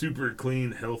super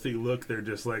clean, healthy look, they're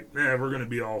just like, we're gonna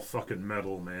be all fucking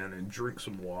metal, man, and drink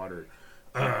some water.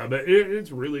 But it's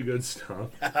really good stuff.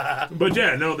 But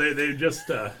yeah, no, they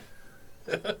just,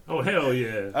 oh, hell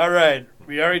yeah. All right.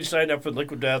 We already signed up for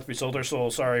Liquid Death. We sold our soul.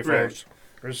 Sorry, folks. Right.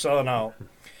 We're selling out.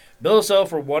 Bill of sale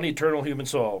for one eternal human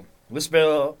soul. This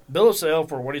bill of sale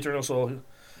for one eternal soul,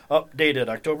 updated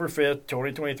October 5th,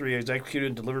 2023, is executed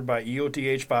and delivered by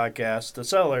EOTH Podcast, the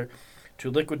seller,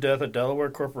 to Liquid Death, a Delaware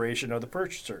corporation of the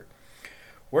purchaser.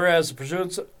 Whereas,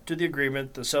 pursuant to the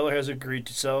agreement, the seller has agreed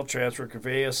to sell, transfer,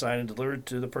 convey, assign, and deliver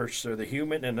to the purchaser the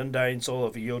human and undying soul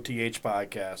of EOTH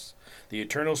Podcast, the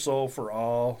eternal soul for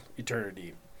all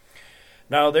eternity.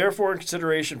 Now, therefore, in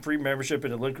consideration, free membership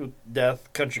in the Liquid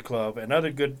Death Country Club and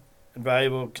other good and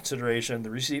valuable consideration, the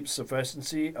receipt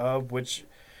sufficiency of which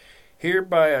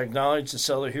hereby acknowledge the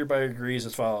seller hereby agrees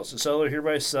as follows. The seller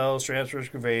hereby sells, transfers,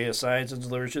 conveys, assigns, and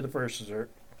delivers to the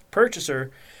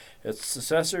purchaser its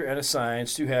successor and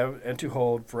assigns to have and to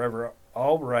hold forever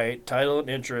all right, title, and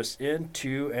interest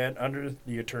into and under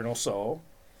the eternal soul.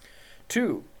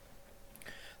 2.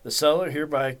 The seller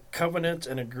hereby covenants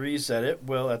and agrees that it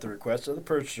will, at the request of the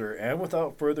purchaser, and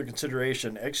without further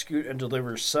consideration, execute and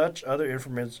deliver such other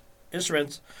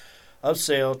instruments of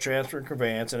sale, transfer,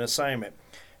 conveyance, and assignment,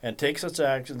 and take such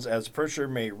actions as the purchaser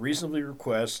may reasonably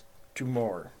request to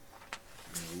more.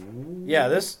 Yeah,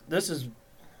 this is...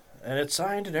 And it's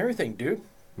signed and everything, dude.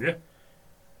 Yeah.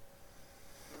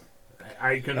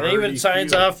 I can. And it even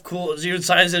signs off cool. It even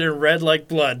signs it in red like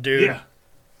blood, dude. Yeah.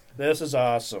 This is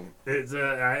awesome. It's.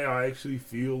 I actually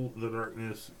feel the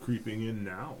darkness creeping in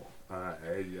now.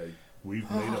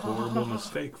 We've made a horrible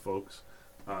mistake, folks.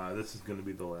 This is going to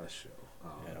be the last show.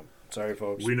 Yeah. Sorry,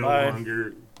 folks. We no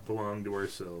longer belong to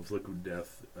ourselves. Liquid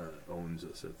Death owns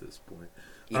us at this point.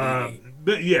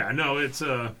 But yeah, no, it's.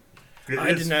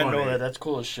 I did not know that. That's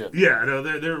cool as shit. Yeah, no,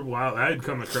 they're wild. I had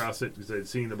come across it because I'd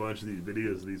seen a bunch of these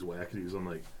videos of these wackadoos. I'm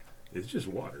like, it's just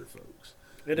water, folks.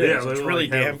 It is. It's really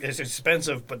it's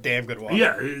expensive, but damn good water.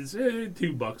 Yeah, it's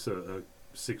 $2 a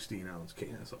 16-ounce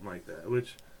can, something like that.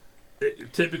 Which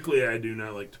typically I do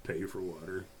not like to pay for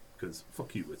water because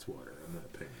fuck you, it's water. I'm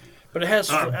not paying you. But it has.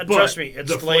 Trust me, it's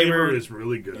the flavor is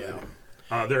really good.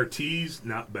 Yeah. Their teas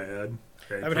not bad.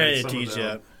 I haven't had any teas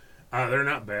yet. They're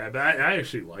not bad, but I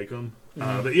actually like them.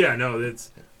 But yeah, no,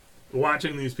 it's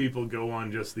watching these people go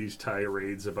on just these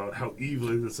tirades about how evil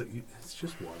it is. It's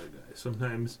just water, guys.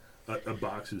 Sometimes a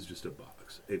box is just a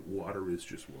box. Water is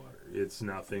just water. It's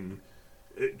nothing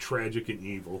tragic and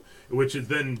evil, which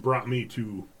then brought me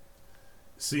to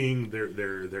seeing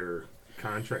their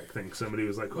contract thing. Somebody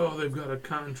was like, "Oh, they've got a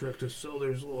contract to sell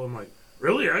their soul." I'm like,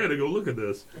 "Really? I got to go look at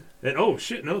this." And oh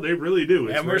shit, no, they really do.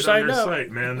 It's and we're right signed on their up.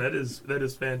 site, man. That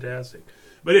is fantastic.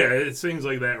 But yeah, it's things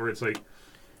like that where it's like,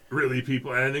 really,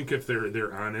 people. I think if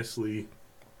they're honestly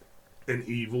an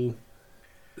evil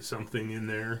something in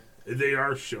there, they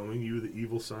are showing you the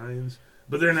evil signs,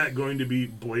 but they're not going to be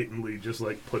blatantly just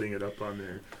like putting it up on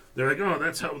there. They're like, "Oh,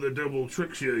 that's how the devil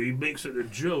tricks you. He makes it a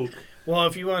joke." Well,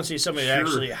 if you want to see somebody that Sure.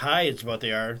 actually hides what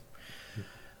they are,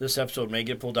 this episode may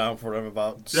get pulled down for what I'm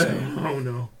about to say. Oh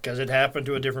no! Because it happened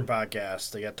to a different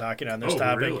podcast. They got talking on this Oh,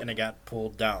 topic, really? and it got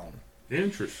pulled down.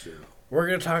 Interesting. We're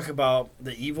going to talk about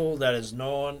the evil that is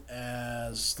known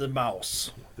as the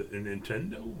mouse. The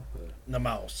Nintendo? The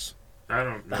mouse. I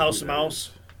don't know. The House who of that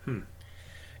Mouse. is.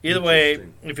 Either way,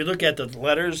 Interesting. if you look at the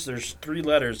letters, there's 3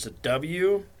 letters. The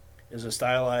W is a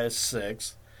stylized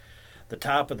 6. The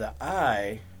top of the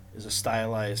I is a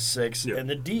stylized 6. Yep. And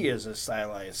the D is a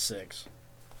stylized 6.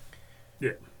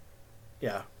 Yeah.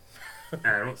 Yeah.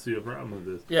 I don't see a problem with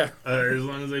this. Yeah. As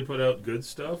long as they put out good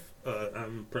stuff,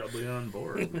 I'm probably on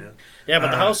board, man. Yeah, but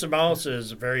the House of Mouse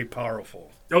is very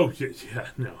powerful. Oh, yeah,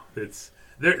 no. It's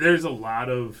there's a lot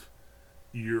of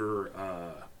your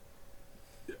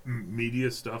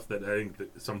media stuff that I think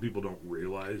that some people don't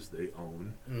realize they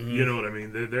own. Mm-hmm. You know what I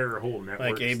mean? There are whole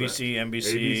networks. Like ABC,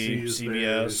 NBC, is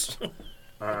CBS.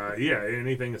 yeah,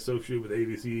 anything associated with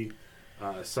ABC,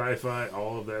 sci-fi,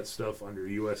 all of that stuff under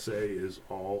USA is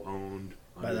all owned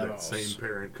By under that that house. same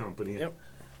parent company. Yep.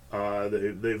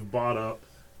 They've bought up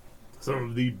some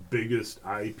of the biggest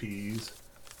IPs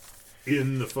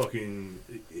in the fucking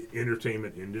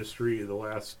entertainment industry in the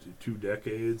last 2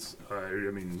 decades. I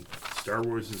mean, Star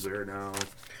Wars is there now.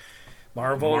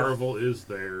 Marvel is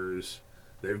theirs.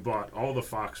 They've bought all the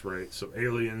Fox rights, so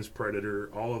Aliens, Predator,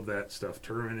 all of that stuff.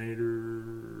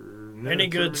 Terminator. Any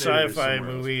good Terminator's sci-fi somewhere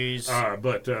else. movies.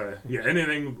 But yeah,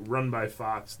 anything run by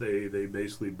Fox, they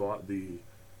basically bought the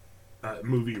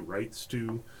movie rights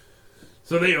to.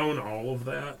 So they own all of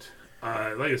that.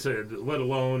 Like I said, let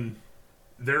alone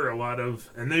there are a lot of,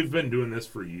 and they've been doing this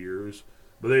for years,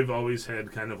 but they've always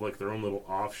had kind of like their own little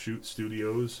offshoot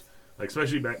studios, like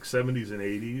especially back 70s and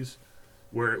 80s,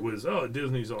 where it was, oh,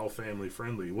 Disney's all family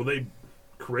friendly. Well, they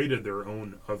created their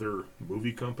own other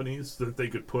movie companies so that they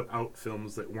could put out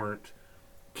films that weren't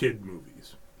kid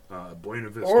movies. Buena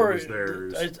Vista was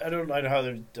theirs. I don't know how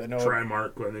they're. I know.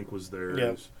 Trimark, I think, was theirs.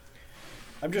 Yep.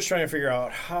 I'm just trying to figure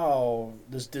out how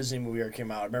this Disney movie came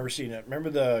out. I remember seeing it.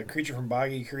 Remember the Creature from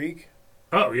Boggy Creek?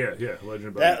 Oh yeah, Legend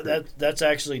of Boggy Creek. That's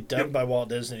actually done Yep. by Walt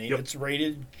Disney. Yep. It's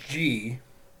rated G.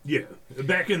 Yeah,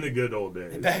 back in the good old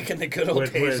days. Back in the good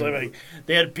old days, like,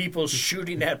 they had people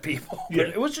shooting at people. But Yeah,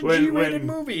 it was a when- G-rated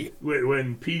when- movie.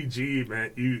 When PG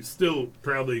meant you still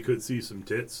probably could see some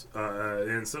tits,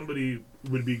 and somebody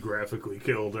would be graphically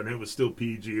killed, and it was still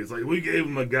PG. It's like we gave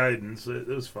them a guidance; it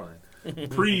was fine.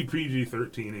 Pre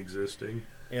PG-13 existing,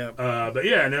 Yeah. but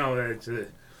yeah, no, it's,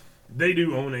 they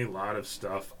do own a lot of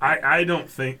stuff. I don't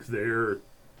think they're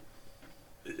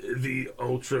the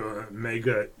ultra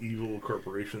mega evil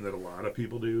corporation that a lot of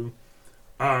people do.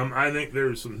 I think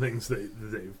there's some things they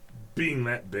being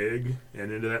that big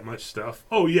and into that much stuff.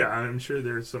 Oh yeah, I'm sure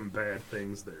there's some bad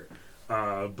things there,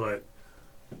 but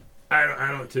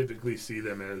I don't typically see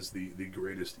them as the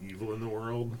greatest evil in the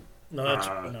world. No, that's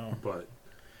no. But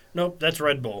Nope, that's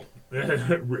Red Bull.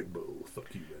 Red Bull, fuck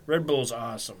you, Red Bull. Red Bull's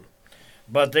awesome.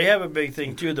 But they have a big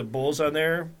thing too. The bulls on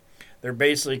there, they're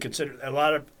basically considered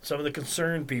some of the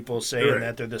concerned people saying Right.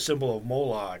 that they're the symbol of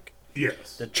Moloch,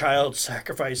 Yes. the child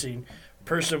sacrificing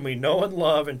person we know and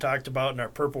love and talked about in our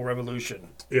Purple Revolution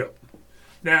Yeah.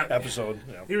 Now, episode.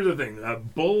 Yeah. here's the thing: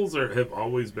 bulls have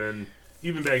always been,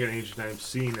 even back in ancient times,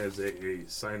 seen as a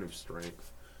sign of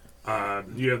strength.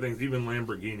 You have things, even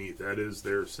Lamborghini, that is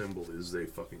their symbol, is a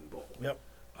fucking bull. Yep.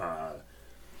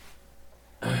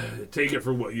 Take it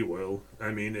for what you will. I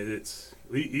mean, it's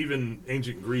even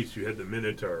ancient Greece. You had the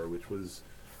Minotaur, which was,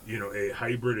 a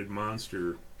hybrided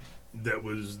monster that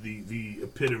was the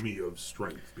epitome of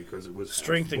strength because it was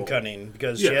Strength and bull. cunning,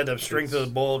 because Yeah, she had the strength of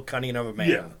the bull, cunning of a man.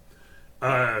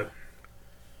 Yeah.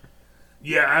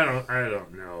 Yeah, I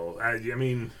don't know. I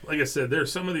mean, like I said,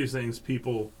 there's some of these things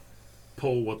people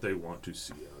pull what they want to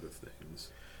see out of things.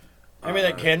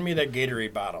 Hand me that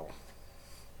Gatorade bottle.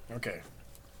 Okay.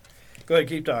 Go ahead,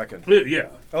 keep talking. Yeah.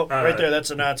 Oh, right there,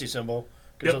 that's a Nazi symbol.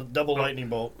 There's Yep. a double lightning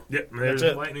bolt. Yep, there's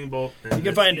That's it. lightning bolt. And You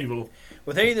can find evil.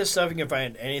 With any of this stuff, you can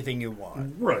find anything you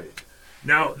want. Right.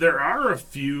 Now, there are a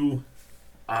few,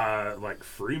 like,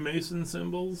 Freemason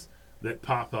symbols that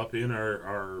pop up in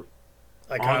our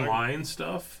online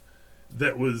stuff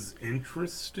that was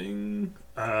interesting.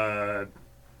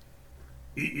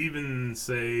 Even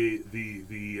say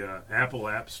the Apple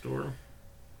App Store.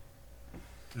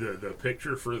 The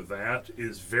picture for that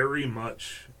is very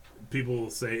much, people will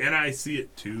say, and I see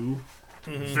it too,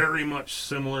 very much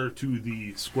similar to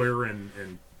the square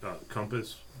and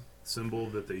compass symbol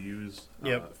that they use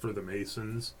for the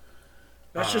Masons.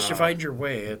 That's just to find your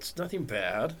way. It's nothing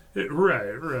bad.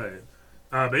 Right.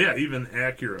 But yeah, even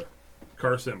Acura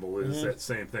car symbol is that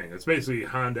same thing. It's basically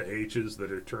Honda H's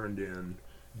that are turned in,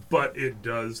 but it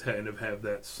does kind of have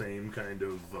that same kind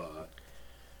of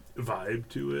vibe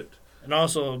to it. And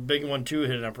also, a big one, too,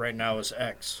 hitting up right now is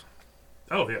X.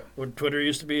 Oh, yeah. What Twitter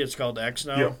used to be, it's called X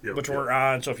now, which we're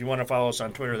on. So if you want to follow us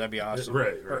on Twitter, that'd be awesome.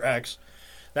 Right. Or X.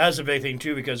 That's a big thing,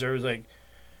 too, because there was like,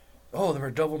 oh, there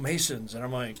were double Masons. And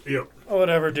I'm like, oh,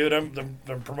 whatever, dude. I'm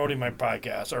promoting my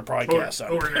podcast, or podcast.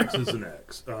 Or an X is an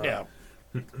X. Yeah.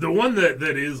 The one that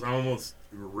is almost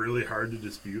really hard to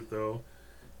dispute, though,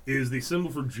 is the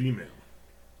symbol for Gmail.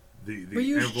 The we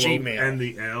use envelope Gmail. And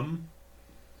the M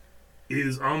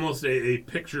is almost a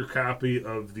picture copy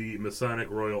of the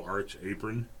Masonic Royal Arch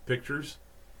apron pictures,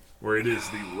 where it is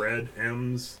the red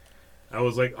M's. I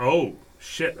was like, oh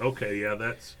shit, okay, yeah,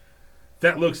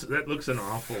 that looks an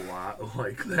awful lot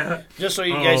like that. Just so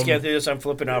you guys can't do this, I'm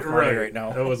flipping off Marty right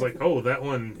now. I was like, oh, that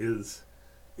one is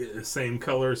same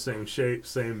color, same shape,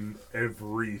 same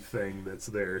everything that's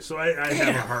there. So I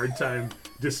have a hard time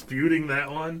disputing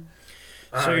that one.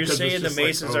 So you're saying the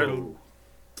Masons are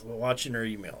watching our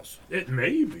emails? It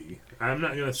may be. I'm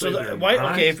not going to say that.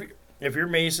 Okay, if you're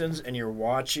Masons and you're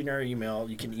watching our email,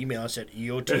 you can email us at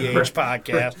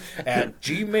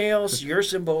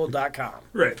eothpodcast@gmailsyoursymbol.com.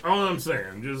 Right. All I'm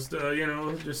saying, just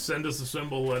just send us a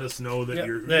symbol. Let us know that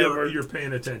you're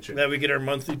paying attention. That we get our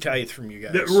monthly tithe from you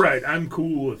guys. Right. I'm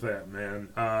cool with that, man.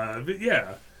 But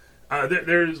yeah,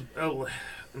 there's.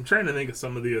 I'm trying to think of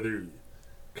some of the other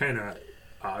kind of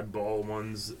oddball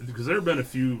ones, because there have been a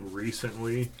few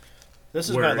recently. This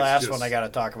is my last one I got to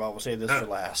talk about. We'll save this for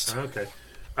last. Okay.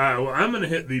 Well, I'm going to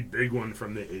hit the big one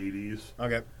from the 80s.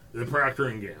 Okay. The Procter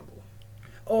 & Gamble.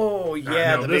 Oh,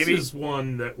 yeah, the this baby. Is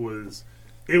one that was...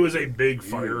 It was a big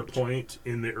fire point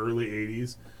in the early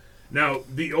 80s. Now,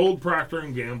 the old Procter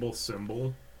 & Gamble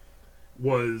symbol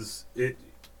was... It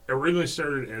originally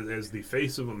started as the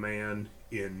face of a man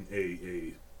in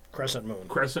a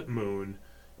crescent moon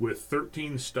with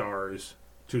 13 stars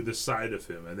to the side of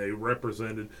him, and they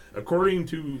represented, according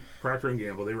to Procter &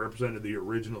 Gamble, they represented the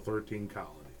original 13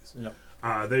 colonies. Yep.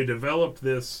 They developed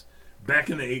this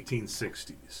back in the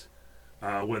 1860s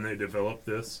when they developed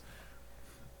this.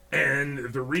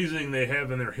 And the reasoning they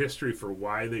have in their history for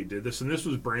why they did this, and this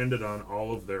was branded on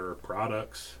all of their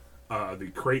products, the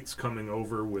crates coming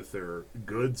over with their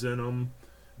goods in them,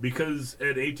 because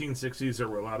at 1860s there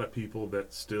were a lot of people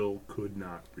that still could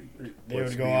not read. They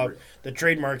would go up the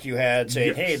trademark you had,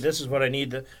 saying, "Hey, this is what I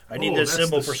need. I need this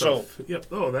symbol for soap." Yep.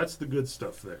 Oh, that's the good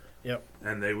stuff there. Yep.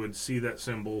 And they would see that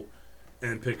symbol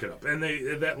and pick it up, and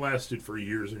that lasted for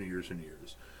years and years and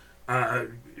years.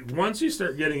 Once you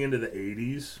start getting into the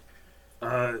 80s,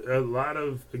 a lot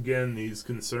of these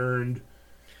concerned.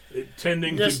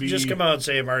 Tending to be... Just come out and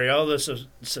say, Mario, this is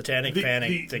satanic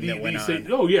panic thing that went on.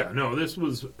 Oh, yeah. No, this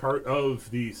was part of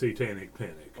the satanic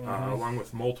panic, along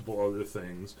with multiple other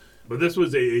things. But this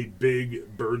was a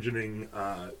big, burgeoning,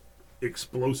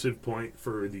 explosive point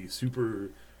for the super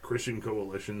Christian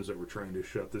coalitions that were trying to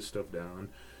shut this stuff down.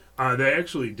 They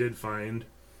actually did find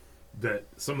that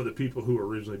some of the people who were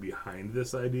originally behind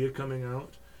this idea coming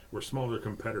out were smaller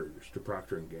competitors to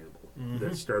Procter & Gamble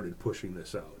that started pushing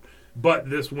this out. But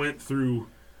this went through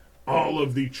all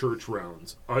of the church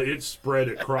rounds. It spread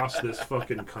across this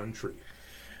fucking country,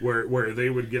 where they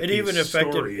would get stories. It even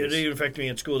affected me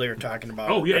in school. They were talking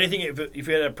about. Oh, yeah. Anything if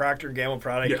you had a Procter & Gamble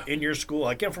product in your school.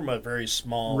 I came from a very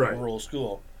small rural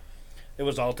school. It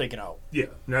was all taken out. Yeah.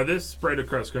 Now this spread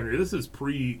across country. This is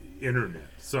pre-internet,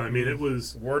 so I mean it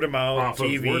was word of mouth,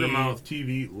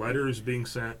 TV, letters being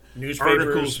sent, newspapers,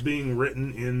 articles being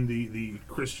written in the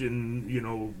Christian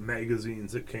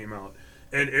magazines that came out,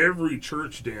 and every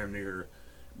church damn near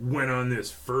went on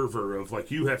this fervor of like,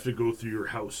 you have to go through your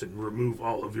house and remove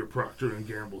all of your Procter &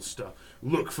 Gamble stuff.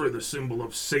 Look for the symbol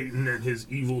of Satan and his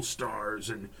evil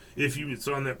stars, and if it's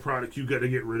on that product, you got to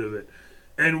get rid of it.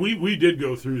 And we did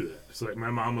go through that. It's like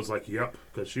my mom was like, yep,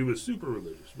 because she was super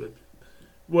religious. But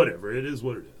whatever, it is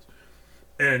what it is.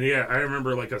 And yeah, I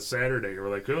remember like a Saturday, we're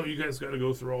like, oh, you guys got to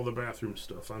go through all the bathroom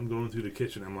stuff. I'm going through the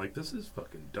kitchen. I'm like, this is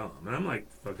fucking dumb. And I'm like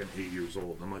fucking 8 years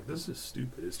old. I'm like, this is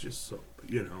stupid. It's just soap,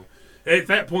 At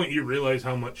that point, you realize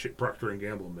how much shit Procter &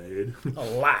 Gamble made. A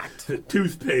lot.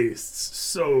 Toothpastes,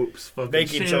 soaps, fucking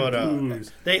Baking shampoos,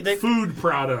 soda. They food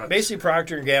products. Basically,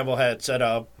 Procter & Gamble had set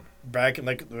up, back in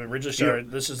like the original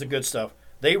started, this is the good stuff.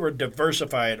 They were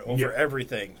diversified over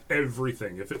everything.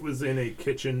 Everything. If it was in a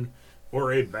kitchen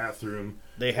or a bathroom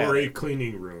or a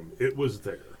cleaning room, it was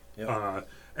there. Yep.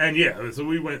 And so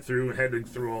we went through and had to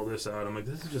throw all this out. I'm like,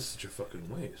 this is just such a fucking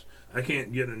waste. I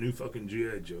can't get a new fucking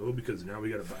G.I. Joe because now we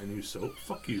got to buy new soap.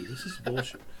 Fuck you. This is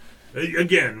bullshit.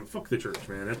 Again, fuck the church,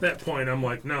 man. At that point, I'm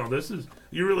like, no,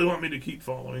 you really want me to keep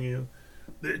following you?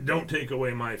 Don't take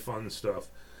away my fun stuff.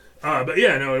 But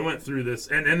yeah, no, I went through this,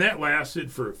 and that lasted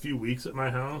for a few weeks at my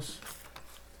house.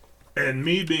 And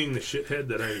me being the shithead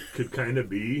that I could kind of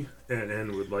be,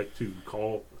 and would like to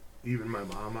call even my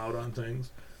mom out on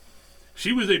things,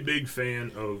 she was a big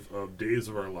fan of Days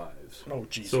of Our Lives. Oh,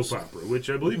 Jesus. Soap opera, which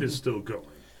I believe is still going.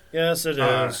 Yes, it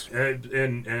is.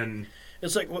 And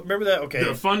it's like, remember that? Okay.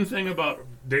 The fun thing about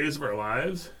Days of Our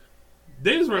Lives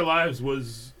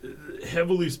was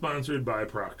heavily sponsored by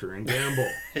Procter & Gamble.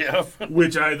 Yeah.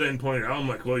 Which I then pointed out. I'm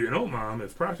like, well, Mom,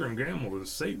 if Procter & Gamble is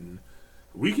Satan,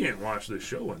 we can't watch this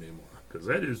show anymore. Because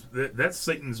that's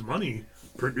Satan's money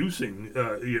producing,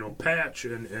 Patch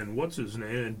and what's his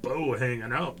name and Bo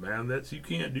hanging out, man. You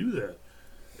can't do that.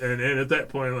 And at that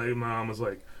point, like, Mom was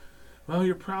like, well,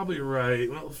 you're probably right.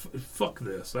 Well, fuck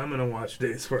this. I'm going to watch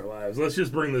Days of Our Lives. Let's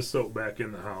just bring this soap back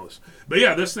in the house. But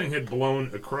yeah, this thing had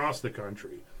blown across the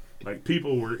country. Like,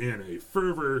 people were in a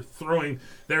fervor throwing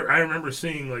there. I remember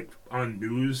seeing, like, on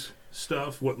news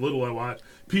stuff, what little I watched,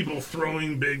 people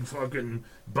throwing big fucking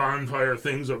bonfire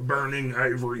things of burning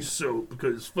ivory soap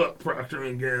because fuck Procter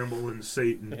 & Gamble and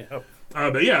Satan. Yep.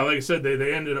 But yeah, like I said,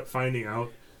 they ended up finding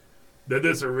out that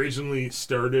this originally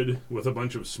started with a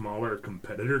bunch of smaller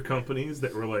competitor companies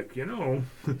that were like,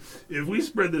 if we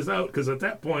spread this out, because at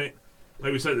that point,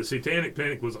 like we said, the Satanic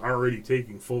Panic was already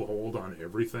taking full hold on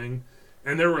everything.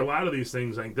 And there were a lot of these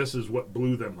things, like this is what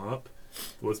blew them up,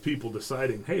 was people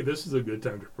deciding, hey, this is a good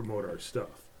time to promote our stuff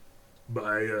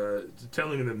by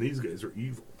telling them these guys are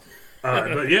evil.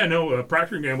 But yeah, no,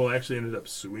 Procter & Gamble actually ended up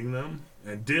suing them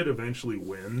and did eventually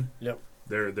win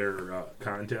their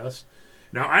contest.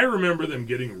 Now, I remember them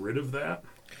getting rid of that,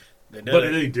 but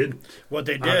they didn't. What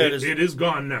they did is... It is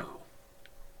gone now.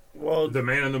 Well, the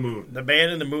Man in the Moon. The Man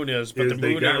in the Moon is, but the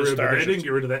Moon and the Stars... They didn't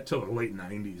get rid of that till the late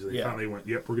 90s. They finally went,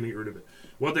 yep, we're going to get rid of it.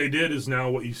 What they did is now,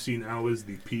 what you see now is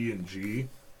the P and G.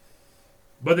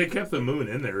 But they kept the moon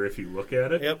in there if you look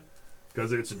at it. Yep.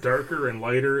 Because it's darker and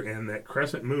lighter, and that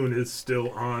crescent moon is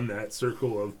still on that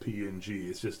circle of P and G.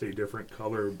 It's just a different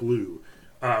color blue.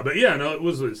 But yeah, no,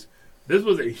 this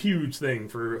was a huge thing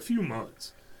for a few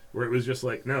months, where it was just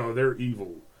like, no, they're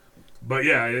evil. But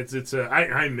yeah,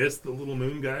 I missed the little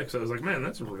moon guy, because I was like, man,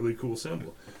 that's a really cool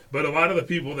symbol. But a lot of the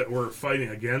people that were fighting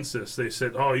against this, they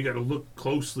said, oh, you got to look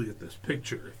closely at this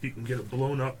picture. If you can get a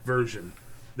blown-up version,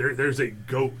 there's a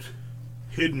goat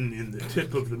hidden in the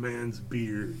tip of the man's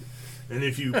beard. And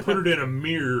if you put it in a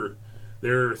mirror,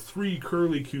 there are 3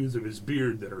 curlicues of his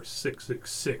beard that are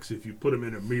 666 if you put them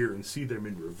in a mirror and see them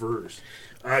in reverse.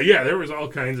 Yeah, there was all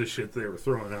kinds of shit they were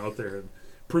throwing out there,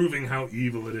 proving how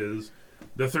evil it is.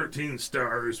 The 13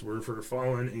 stars were for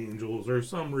fallen angels or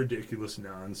some ridiculous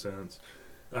nonsense.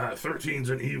 13's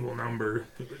an evil number.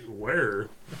 Where?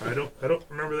 I don't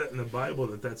remember that in the Bible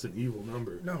that's an evil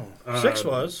number. No, 6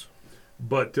 was.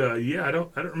 But yeah, I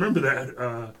don't remember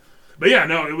that. But yeah,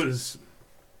 no, it was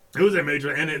a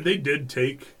major, and they did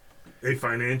take a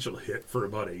financial hit for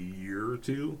about a year or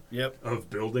two. Yep. Of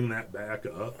building that back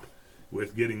up,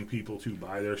 with getting people to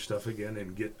buy their stuff again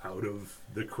and get out of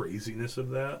the craziness of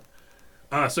that.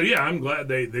 So yeah, I'm glad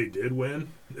they did win.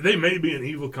 They may be an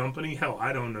evil company. Hell,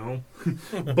 I don't know.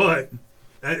 But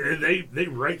they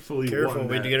rightfully won. Careful,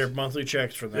 we need to get our monthly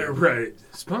checks from them. Yeah, right.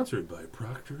 Sponsored by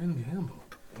Procter & Gamble.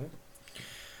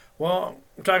 Well,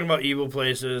 we're talking about evil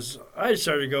places. I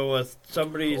started to go with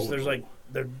somebody's. There's like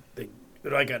they're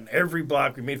like on every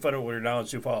block. We made fun of it when we were down in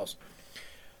Sioux Falls.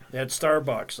 They had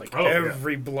Starbucks like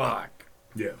every block.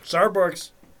 Yeah. Starbucks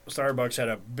had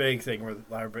a big thing where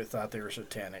everybody thought they were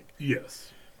satanic.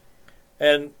 Yes.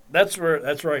 And that's where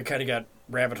I kind of got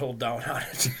rabbit hole down on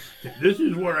it. This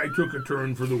is where I took a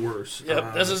turn for the worse.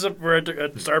 Yep, this is where I took a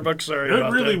Starbucks. Sorry,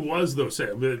 it really was though.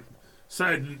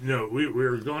 Side note, we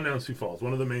were going down Sioux Falls,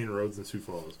 one of the main roads in Sioux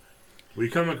Falls. We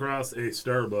come across a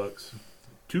Starbucks.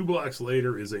 2 blocks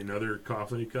later is another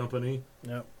coffee company.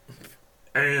 Yep.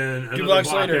 And 2 another blocks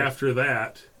block later after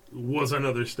that was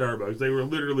another Starbucks. They were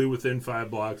literally within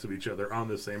 5 blocks of each other on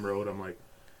the same road. I'm like,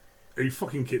 are you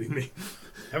fucking kidding me?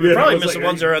 And we probably missed the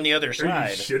ones that are on the other side. Are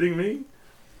you shitting me?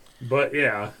 But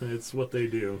yeah, it's what they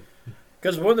do.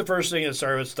 Because one of the first things that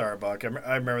started with Starbuck,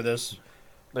 I remember this.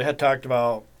 They had talked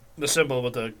about the symbol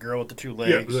with the girl with the two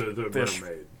legs. Yeah, the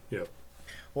mermaid. Yep.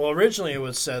 Well, originally it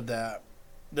was said that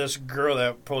this girl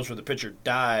that posed for the picture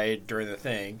died during the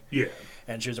thing. Yeah.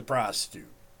 And she was a prostitute.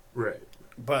 Right.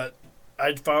 But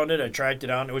I found it. I tracked it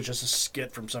down. It was just a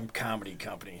skit from some comedy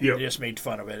company. Yep. They just made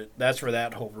fun of it. That's where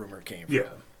that whole rumor came from. Yeah.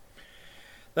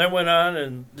 Then I went on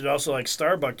and did also like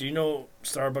Starbuck. Do you know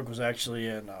Starbuck was actually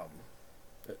in...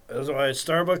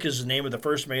 Starbuck is the name of the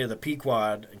first mate of the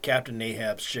Pequod and Captain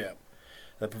Ahab's ship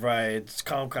that provides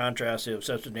calm contrast to the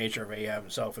obsessive nature of Ahab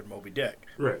himself and Moby Dick.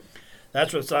 Right.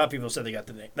 That's what a lot of people said they got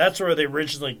the name. That's where they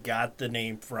originally got the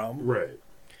name from. Right.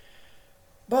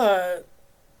 But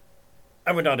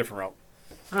I went down a different route.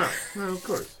 Oh, well, of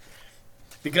course.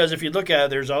 Because if you look at it,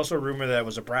 there's also a rumor that it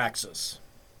was Abraxas.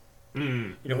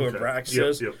 You know who Abraxas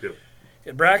is? Yep.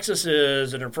 Abraxas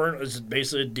is an infernal. Is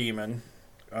basically a demon.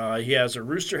 He has a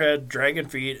rooster head, dragon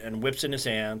feet, and whips in his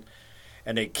hand,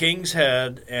 and a king's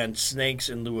head and snakes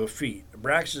in lieu of feet.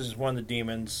 Abraxas is one of the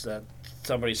demons that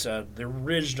somebody said the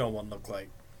original one looked like.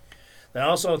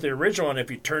 Now, also, the original one,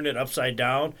 if you turn it upside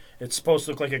down, it's supposed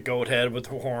to look like a goat head with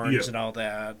horns and all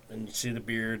that, and you see the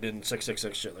beard and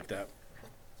 666 shit like that.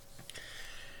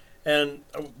 And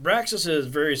Abraxas is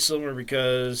very similar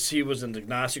because he was in the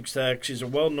Gnostic text. He's a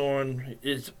well-known...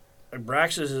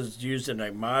 Abraxas is used in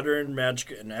a modern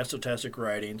magic and esoteric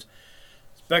writings.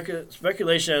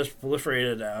 Speculation has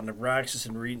proliferated on Abraxas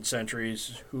in recent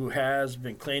centuries, who has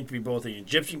been claimed to be both an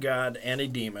Egyptian god and a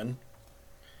demon.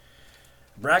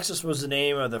 Abraxas was the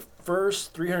name of the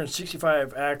first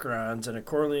 365 Acherons and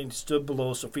accordingly stood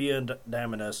below Sophia and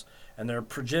Damonus and their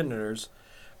progenitors,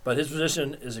 but his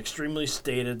position is extremely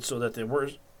stated so that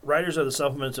the writers of the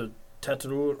supplements of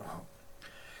Tertullian...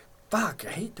 Fuck, I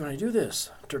hate when I do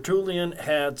this. Tertullian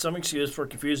had some excuse for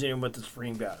confusing him with the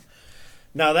supreme god.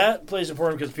 Now that plays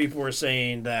important because people were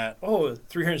saying that,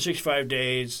 365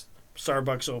 days,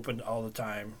 Starbucks open all the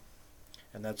time,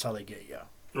 and that's how they get you.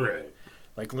 Right.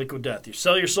 Like liquid death. You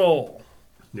sell your soul.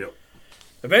 Yep.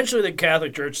 Eventually the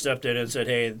Catholic Church stepped in and said,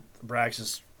 hey,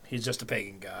 Abraxas, he's just a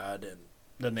pagan god, and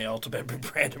then they ultimately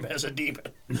brand him as a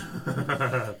demon.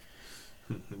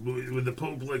 When the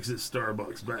Pope likes his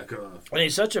Starbucks, back off. And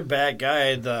he's such a bad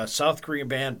guy, the South Korean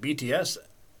band BTS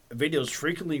videos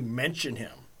frequently mention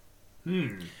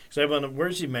him. So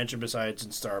where's he mentioned besides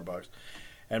in Starbucks?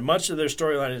 And much of their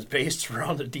storyline is based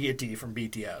around the deity from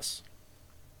BTS.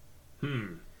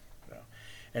 And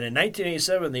in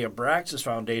 1987, the Abraxas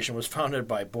Foundation was founded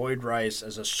by Boyd Rice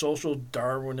as a social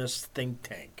Darwinist think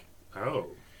tank. Oh.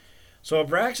 So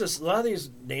Abraxas, a lot of these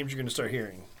names you're going to start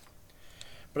hearing.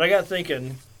 But I got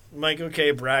thinking, I'm like,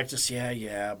 okay, Abraxas,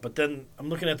 yeah. But then I'm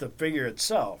looking at the figure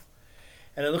itself,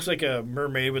 and it looks like a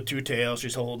mermaid with two tails.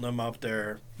 She's holding them up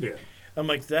there. Yeah. I'm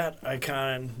like, that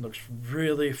icon looks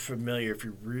really familiar if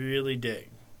you really dig.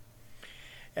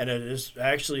 And it is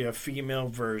actually a female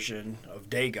version of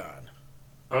Dagon.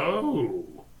 Oh.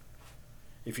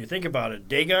 If you think about it,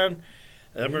 Dagon,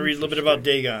 I'm going to read a little bit about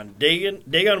Dagon.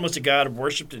 Dagon was a god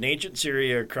worshipped in ancient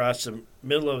Syria across the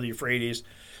middle of the Euphrates,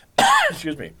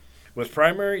 excuse me, with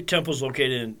primary temples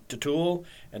located in Tutul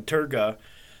and Turga,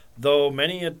 though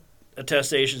many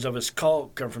attestations of his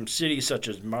cult come from cities such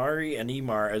as Mari and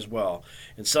Emar as well.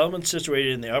 In settlements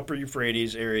situated in the upper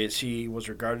Euphrates areas, he was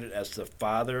regarded as the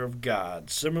father of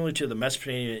gods, similarly to the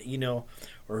Mesopotamian Eno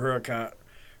or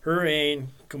Hurricane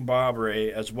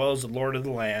Kumbabre, as well as the lord of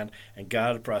the land and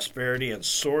god of prosperity and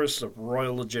source of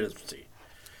royal legitimacy.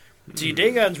 See,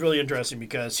 Dagon's really interesting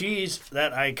because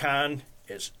that icon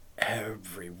is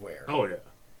everywhere. Oh, yeah.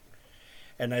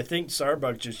 And I think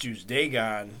Starbucks just used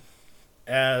Dagon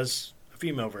as a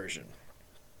female version.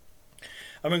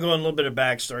 I'm going to go on a little bit of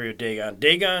backstory of Dagon.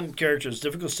 Dagon character is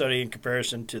difficult to study in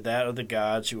comparison to that of the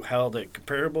gods who held a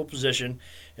comparable position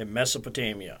in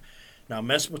Mesopotamia. Now,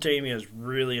 Mesopotamia is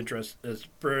really interesting. It's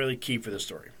really key for this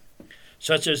story,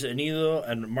 such as Enlil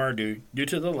and Marduk, due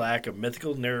to the lack of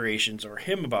mythical narrations or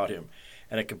hymn about him,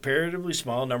 and a comparatively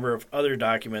small number of other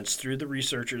documents. Through the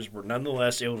researchers were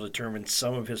nonetheless able to determine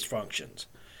some of his functions.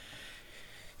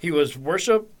 He was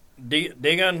worshipped.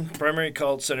 Dagon primary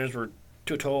cult centers were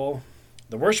Tutul.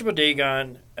 The worship of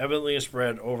Dagon evidently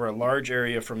spread over a large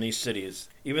area from these cities,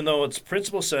 even though its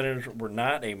principal centers were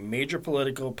not a major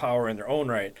political power in their own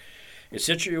right. A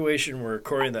situation where,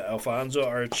 according to Alfonso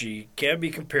Archi, can be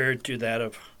compared to that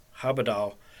of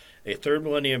Habadal, a 3rd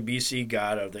millennium BC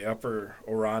god of the upper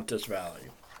Orontes Valley.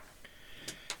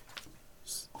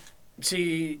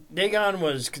 See, Dagon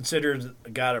was considered a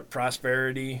god of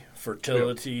prosperity,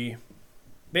 fertility,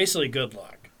 basically good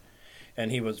luck.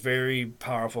 And he was very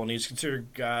powerful, and he's considered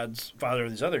God's father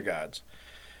of these other gods.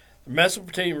 The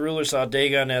Mesopotamian ruler saw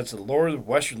Dagon as the lord of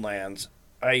western lands,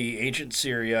 i.e. ancient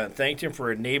Syria, and thanked him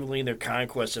for enabling their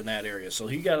conquest in that area. So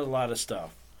he got a lot of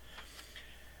stuff.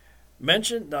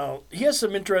 Now, he has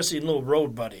some interesting little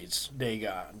road buddies,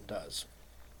 Dagon does.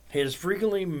 He is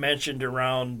frequently mentioned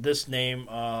around this name.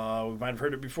 We might have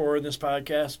heard it before in this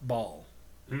podcast, Baal.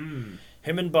 Him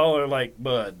and Baal are like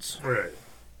buds. Right.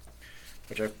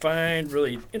 Which I find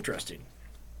really interesting.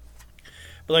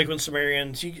 But like when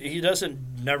Sumerians,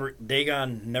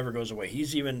 Dagon never goes away.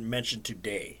 He's even mentioned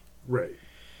today. Right.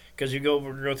 Because you go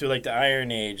through like the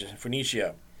Iron Age,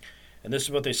 Phoenicia, and this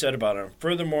is what they said about him.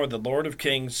 Furthermore, the Lord of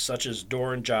Kings, such as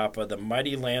Dor and Joppa, the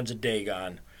mighty lands of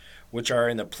Dagon, which are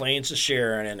in the plains of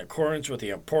Sharon, in accordance with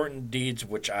the important deeds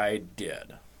which I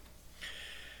did.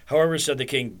 However, said the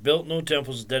king, built no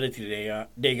temples dedicated to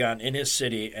Dagon in his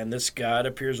city, and this god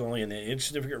appears only in an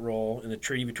insignificant role in the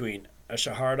treaty between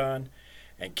Esarhaddon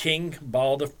and King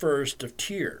Baal I of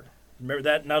Tyre. Remember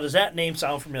that? Now, does that name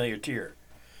sound familiar, Tyre?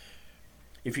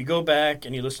 If you go back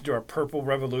and you listen to our Purple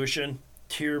Revolution,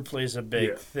 Tyre plays a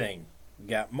big thing. You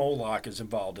got Moloch is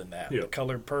involved in that, the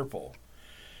color purple.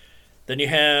 Then you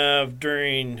have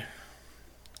during,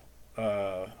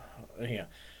 Dagon,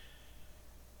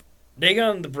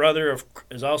 the brother of,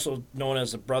 is also known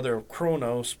as the brother of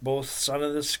Kronos, both son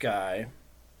of the sky,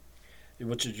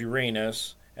 which is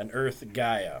Uranus, and earth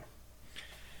Gaia.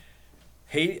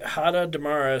 Hada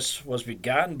Damaris was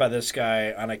begotten by this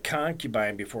guy on a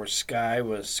concubine before Sky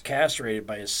was castrated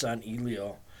by his son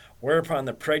Eliel, whereupon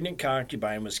the pregnant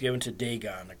concubine was given to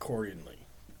Dagon accordingly.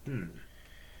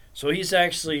 So he's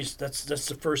actually, that's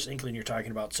the first inkling you're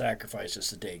talking about sacrifices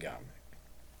to Dagon.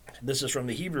 This is from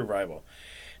the Hebrew Bible.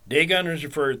 Dagon is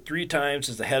referred 3 times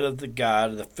as the head of the god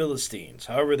of the Philistines.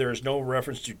 However, there is no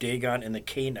reference to Dagon in the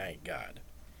Canaanite god.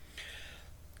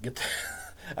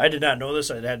 I did not know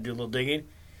this. I had to do a little digging.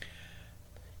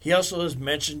 He also is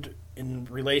mentioned in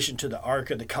relation to the Ark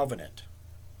of the Covenant.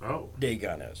 Oh.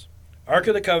 Dagon is. Ark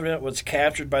of the Covenant was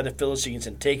captured by the Philistines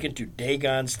and taken to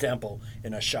Dagon's temple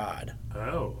in Ashdod.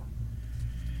 Oh.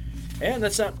 And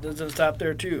doesn't stop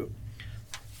there, too.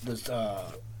 This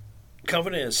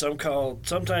covenant is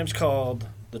sometimes called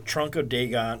the trunk of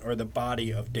Dagon or the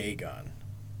body of Dagon.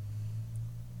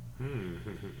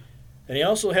 And he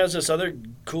also has this other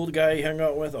cool guy he hung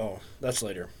out with. Oh, that's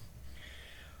later.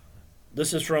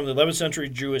 This is from the 11th century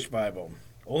Jewish Bible.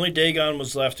 Only Dagon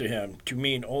was left to him, to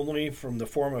mean only from the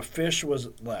form of fish was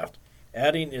left.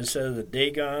 Adding, it said that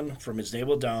Dagon, from his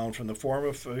navel down, from the form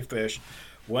of a fish,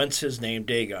 whence his name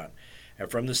Dagon. And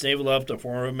from this navel up, the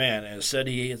form of man. And it said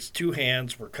his 2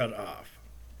 hands were cut off.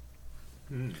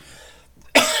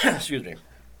 Excuse me.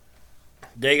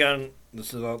 Dagon,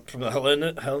 this is from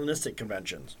the Hellenistic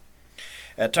conventions.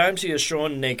 At times he is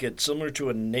shown naked, similar to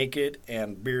a naked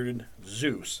and bearded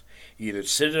Zeus, either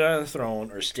sitting on a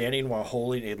throne or standing while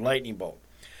holding a lightning bolt.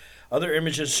 Other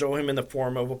images show him in the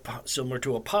form of similar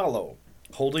to Apollo,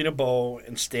 holding a bow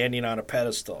and standing on a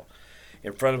pedestal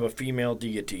in front of a female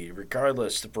deity.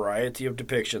 Regardless, the variety of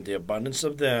depictions, the abundance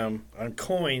of them on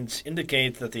coins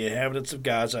indicates that the inhabitants of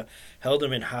Gaza held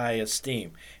him in high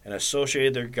esteem and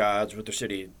associated their gods with their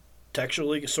city.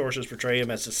 Textual sources portray him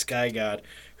as the sky god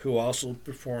who also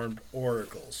performed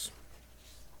oracles.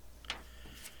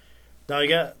 Now you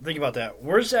got to think about that.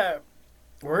 Where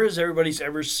has everybody's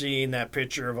ever seen that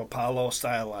picture of Apollo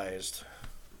stylized?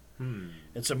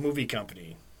 It's a movie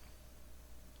company.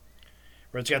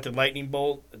 Where it's got the lightning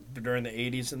bolt during the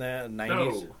 80s and that, 90s.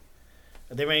 No.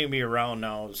 They may even be around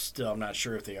now still. I'm not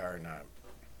sure if they are or not.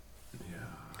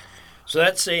 Yeah. So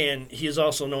that's saying he is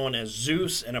also known as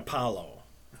Zeus and Apollo.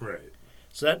 Right.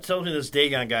 So that tells me this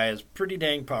Dagon guy is pretty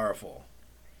dang powerful.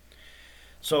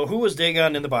 So who was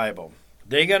Dagon in the Bible?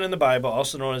 Dagon in the Bible,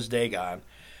 also known as Dagon.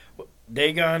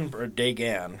 Dagon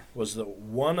was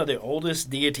one of the oldest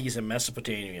deities in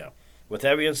Mesopotamia, with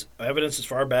evidence as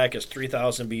far back as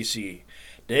 3000 BC.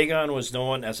 Dagon was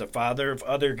known as the father of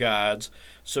other gods,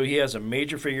 so he has a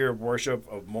major figure of worship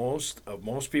of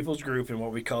most people's group in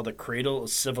what we call the cradle of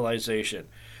civilization,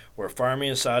 where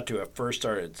farming is thought to have first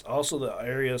started. It's also the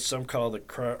area some call the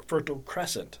Fertile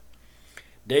Crescent.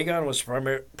 Dagon was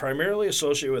primarily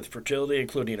associated with fertility,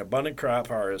 including abundant crop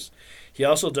harvest. He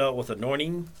also dealt with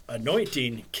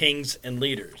anointing kings and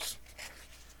leaders.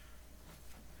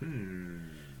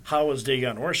 How was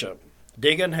Dagon worshipped?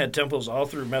 Dagon had temples all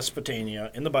through Mesopotamia.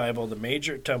 In the Bible, the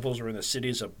major temples were in the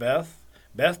cities of Beth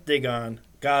Dagon,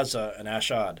 Gaza, and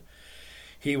Ashdod.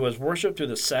 He was worshipped through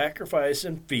the sacrifice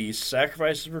and feasts.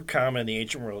 Sacrifices were common in the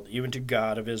ancient world, even to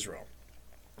God of Israel.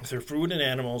 Through food and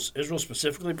animals, Israel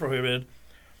specifically prohibited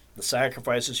the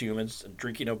sacrifices of humans and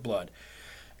drinking of blood.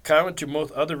 Common to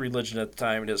most other religions at the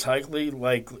time, it is highly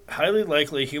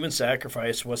likely human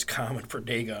sacrifice was common for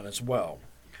Dagon as well.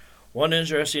 One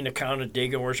interesting account of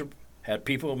Dagon worship had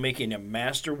people making a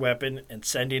master weapon and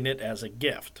sending it as a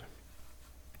gift.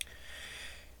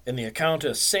 In the account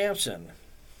of Samson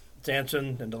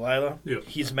and Delilah, Yep.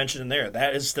 he's mentioned in there.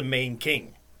 That is the main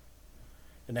king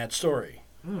in that story.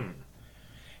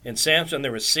 In Samson,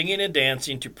 there was singing and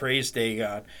dancing to praise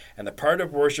Dagon, and the part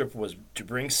of worship was to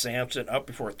bring Samson up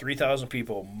before 3,000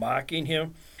 people, mocking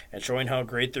him and showing how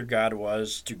great their God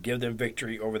was to give them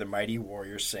victory over the mighty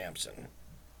warrior Samson.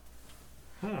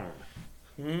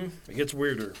 It gets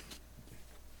weirder.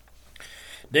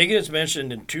 Dagon is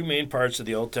mentioned in two main parts of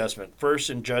the Old Testament.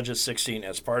 First, in Judges 16,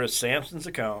 as part of Samson's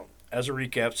account. As a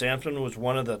recap, Samson was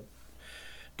one of the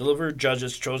delivered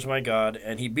judges chosen by God,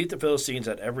 and he beat the Philistines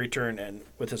at every turn and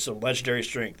with his legendary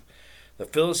strength. The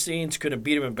Philistines couldn't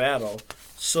beat him in battle,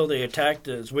 so they attacked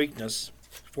his weakness,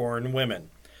 foreign women.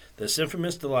 This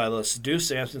infamous Delilah seduced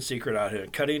Samson's secret out of him,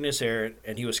 cutting his hair,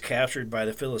 and he was captured by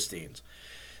the Philistines.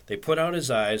 They put out his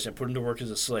eyes and put him to work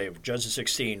as a slave. Judges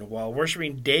 16. While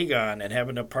worshiping Dagon and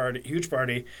having a huge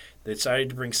party, they decided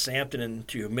to bring Samson in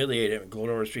to humiliate him and gloat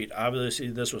over his feet. Obviously,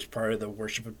 this was part of the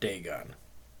worship of Dagon.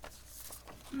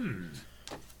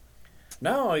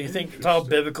 No, you think it's all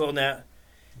biblical in that.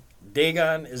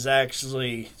 Dagon is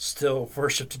actually still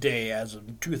worshipped today as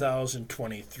of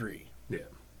 2023. Yeah. Do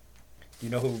you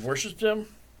know who worships him?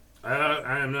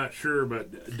 I am not sure,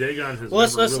 but Dagon has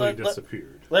never really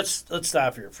disappeared. Let's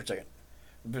stop here for a second.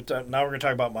 But now we're going to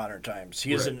talk about modern times.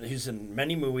 He's in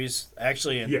many movies.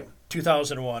 Actually, in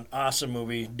 2001, awesome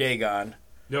movie, Dagon.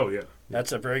 Oh, yeah.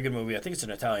 That's a very good movie. I think it's an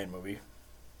Italian movie.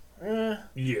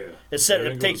 Yeah.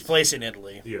 It takes place in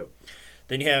Italy. Yeah.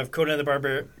 Then you have Conan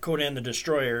the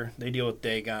Destroyer. They deal with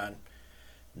Dagon.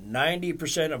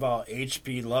 90% of all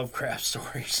H.P. Lovecraft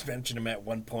stories mention him at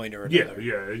one point or another.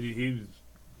 Yeah. He's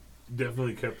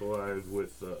definitely kept alive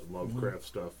with Lovecraft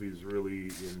stuff. He's really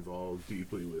involved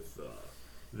deeply with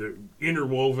the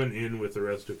interwoven in with the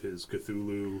rest of his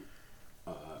Cthulhu,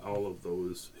 all of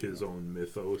those, his own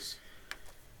mythos.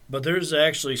 But there's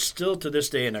actually still to this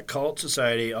day an occult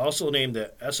society, also named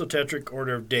the Esoteric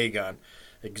Order of Dagon,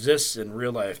 exists in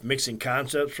real life, mixing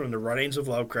concepts from the writings of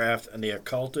Lovecraft and the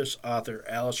occultist author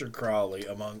Aleister Crowley,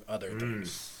 among other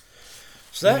things.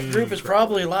 So that group is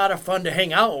probably a lot of fun to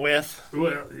hang out with.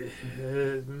 Well,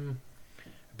 I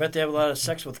bet they have a lot of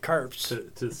sex with carps.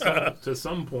 To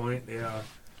some point, yeah.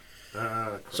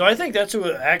 So I think that's who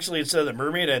actually, instead of the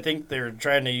mermaid, I think they're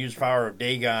trying to use power of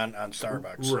Dagon on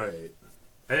Starbucks. Right.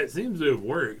 It seems to have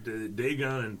worked.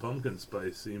 Dagon and pumpkin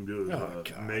spice seem to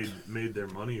have made their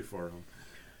money for them.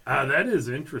 That is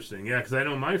interesting. Yeah, because I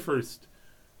know my first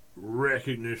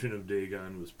recognition of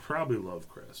Dagon was probably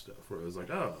Lovecraft stuff, where I was like,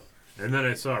 oh. And then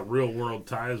I saw Real World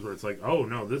Ties, where it's like, oh,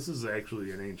 no, this is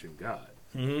actually an ancient god.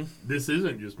 Mm-hmm. This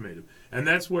isn't just made of... And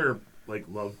that's where, like,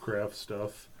 Lovecraft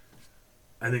stuff,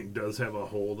 I think, does have a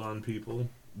hold on people.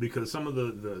 Because some of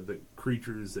the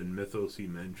creatures and mythos he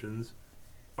mentions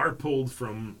are pulled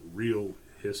from real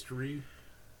history,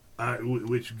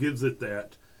 which gives it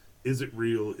that, is it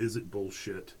real, is it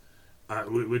bullshit,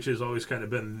 which has always kind of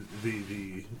been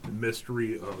the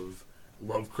mystery of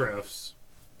Lovecraft's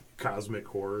cosmic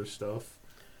horror stuff.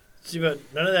 See, but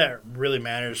none of that really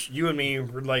matters. You and me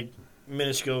were like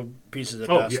minuscule pieces of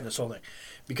dust in this whole thing.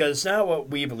 Because it's not what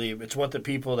we believe, it's what the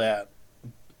people that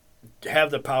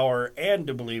have the power and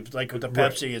to believe, like with the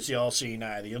Pepsi, it's the all-seeing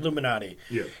eye, the Illuminati.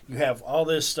 Yeah. You have all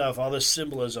this stuff, all this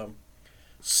symbolism.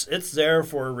 It's there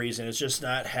for a reason. It's just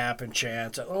not happen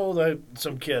chance.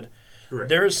 Some kid. Right.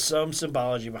 There's some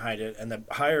symbology behind it, and the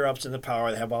higher-ups in the power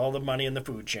that have all the money in the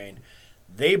food chain,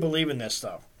 they believe in this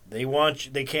stuff. They want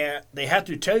you, they have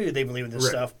to tell you they believe in this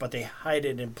stuff, but they hide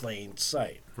it in plain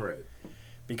sight. Right.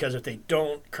 Because if they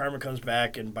don't, karma comes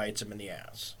back and bites them in the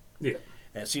ass. Yeah.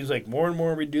 And it seems like more and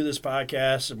more we do this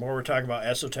podcast, the more we're talking about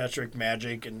esoteric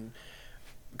magic and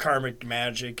karmic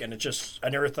magic, and I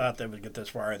never thought that we'd get this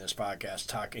far in this podcast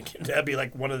talking. That'd be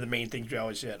like one of the main things we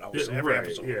always hit, every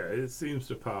episode. Yeah, it seems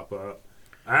to pop up.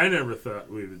 I never thought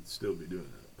we would still be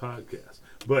doing a podcast,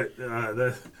 but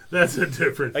that's a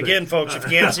different thing. Again, folks, if you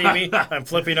can't see me, I'm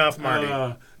flipping off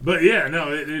Marty. But yeah,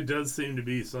 no, it does seem to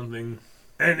be something,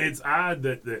 and it's odd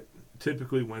that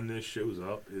typically when this shows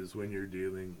up is when you're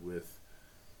dealing with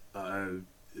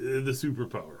the super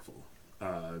powerful,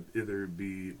 either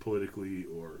be politically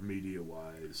or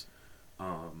media-wise.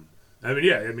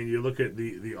 You look at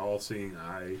the all-seeing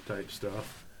eye type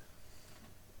stuff.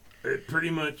 Pretty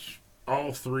much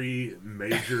all three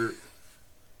major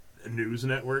news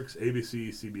networks, ABC,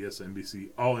 CBS, NBC,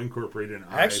 all incorporate an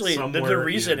eye. Actually, the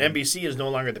reason NBC is no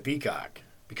longer the Peacock,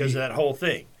 because of that whole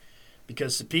thing.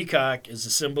 Because the peacock is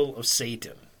a symbol of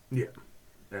Satan. Yeah,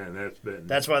 and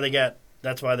That's why they have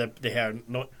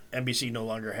NBC no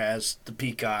longer has the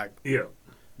peacock. Yeah,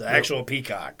 the actual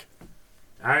peacock.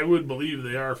 I would believe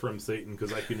they are from Satan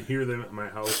because I can hear them at my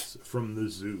house from the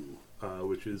zoo,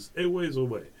 which is a ways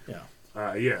away.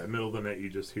 Yeah. Yeah, middle of the night you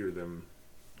just hear them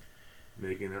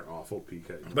making their awful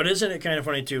peacock. But isn't it kind of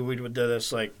funny too? We would do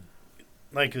this like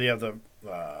they have the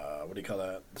what do you call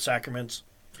that? The sacraments.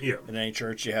 Yeah. In any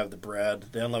church, you have the bread,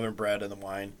 the unleavened bread, and the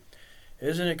wine.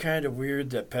 Isn't it kind of weird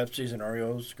that Pepsis and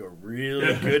Oreos go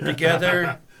really good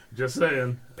together? Just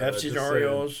saying. Pepsis and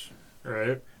Oreos.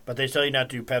 Right. But they tell you not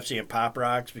to do Pepsi and Pop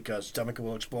Rocks because stomach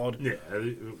will explode. Yeah,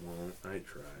 it won't. I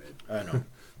tried. I know.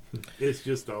 It's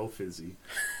just all fizzy.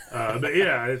 But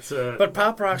yeah, it's... But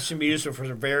Pop Rocks can be used for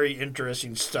some very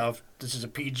interesting stuff. This is a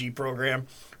PG program,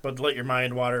 but let your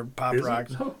mind water. Pop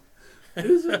Rocks.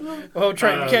 Is it though? Oh, you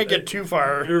can't get too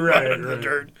far out of the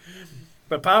dirt.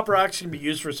 But Pop Rocks can be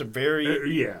used for some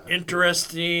very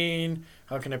interesting,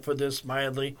 how can I put this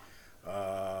mildly,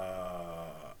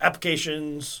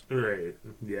 applications. Right.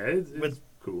 Yeah, it's with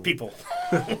cool. People.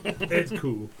 It's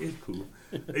cool. It's cool.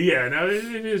 Yeah, no,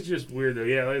 it is just weird though.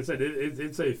 Yeah, like I said,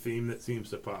 it's a theme that seems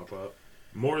to pop up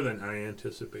more than I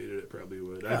anticipated it probably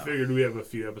would. I figured we have a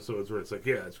few episodes where it's like,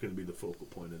 yeah, it's going to be the focal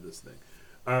point of this thing.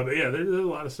 But yeah, there's a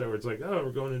lot of stuff where it's like, oh,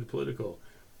 we're going into political.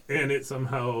 And it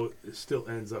somehow still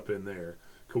ends up in there.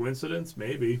 Coincidence?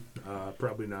 Maybe.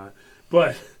 Probably not.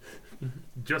 But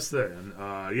just then,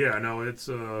 yeah, no, it's,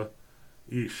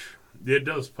 it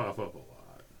does pop up a lot.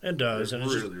 It does. And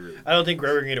really. I don't think we're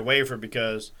ever going to get away from it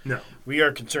because no. We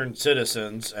are concerned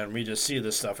citizens and we just see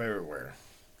this stuff everywhere.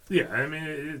 Yeah, I mean,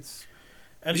 it's...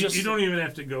 And you don't even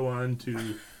have to go on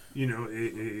to,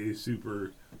 a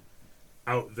super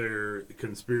out there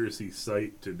conspiracy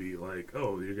site to be like,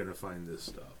 oh, you're going to find this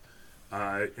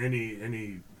stuff.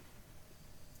 Any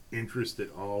interest at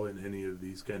all in any of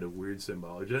these kind of weird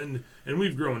symbology. And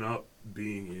we've grown up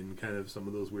being in kind of some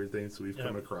of those weird things, so we've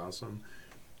come across them.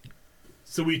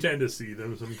 So we tend to see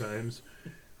them sometimes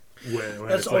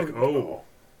when it's like, oh,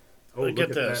 look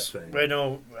at this. That thing. I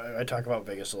know I talk about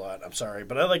Vegas a lot. I'm sorry,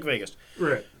 but I like Vegas.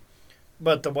 Right.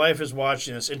 But the wife is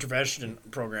watching this intervention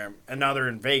program, and now they're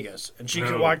in Vegas. And she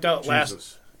walked out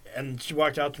and she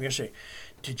walked out to me yesterday.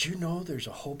 Did you know there's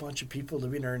a whole bunch of people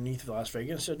living underneath Las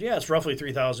Vegas? I said, yeah, it's roughly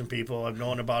 3,000 people. I've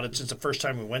known about it since the first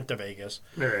time we went to Vegas.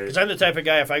 Because I'm the type of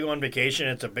guy, if I go on vacation,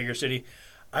 it's a bigger city,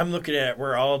 I'm looking at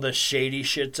where all the shady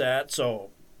shit's at, so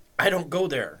I don't go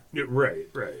there. Yeah, right.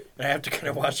 And I have to kind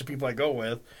of watch the people I go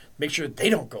with, make sure they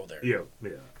don't go there. Yeah.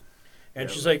 And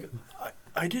she's like,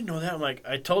 I didn't know that. I'm like,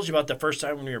 I told you about the first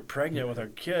time when we were pregnant with our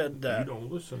kid. That you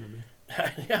don't listen to me.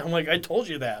 Yeah, I'm like, I told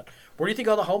you that. Where do you think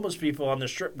all the homeless people on the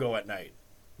strip go at night?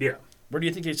 Yeah. Where do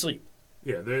you think they sleep?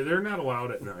 Yeah, they're not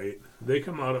allowed at night. They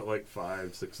come out at like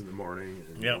 5, 6 in the morning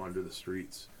and go onto the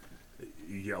streets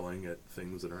yelling at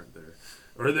things that aren't there.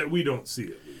 Or that we don't see,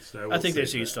 at least. I think they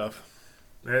see stuff.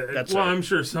 I'm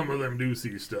sure some of them do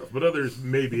see stuff, but others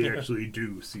maybe actually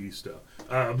do see stuff.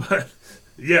 But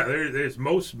yeah, there's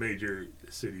most major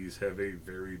cities have a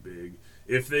very big.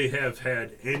 If they have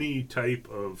had any type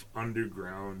of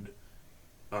underground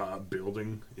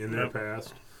building in their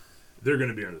past, they're going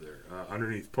to be under there.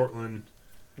 Underneath Portland,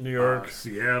 New York,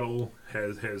 Seattle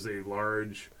has a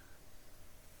large.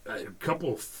 A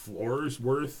couple floors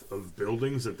worth of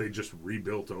buildings that they just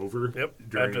rebuilt over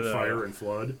during the fire and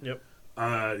flood. Yep.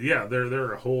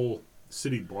 There are whole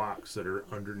city blocks that are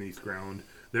underneath ground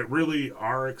that really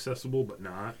are accessible, but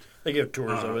not. They give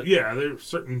tours of it. Yeah, there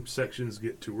certain sections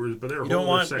get tours, but there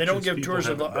are they don't give tours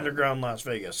of the underground Las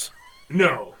Vegas.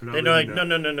 No, they don't.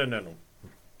 No.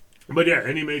 But yeah,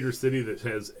 any major city that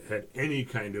has had any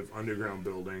kind of underground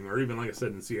building, or even like I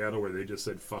said in Seattle, where they just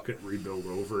said "fuck it," rebuild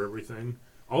over everything.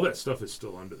 All that stuff is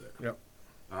still under there.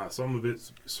 Yep. Some of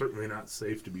it's certainly not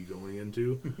safe to be going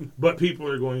into, but people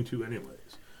are going to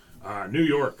anyways. New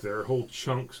York, there are whole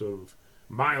chunks of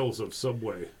miles of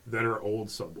subway that are old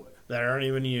subway. That aren't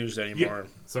even used anymore.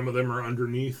 Yeah. Some of them are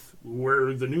underneath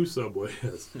where the new subway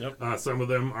is. Yep. Some of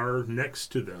them are next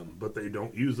to them, but they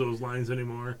don't use those lines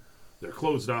anymore. They're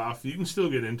closed off. You can still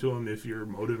get into them if you're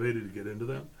motivated to get into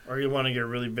them. Or you want to get a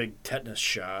really big tetanus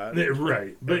shot.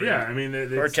 Right. But yeah, I mean...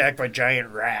 Or attacked by giant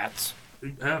rats.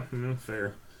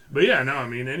 Fair. But yeah, no, I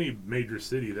mean, any major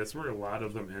city, that's where a lot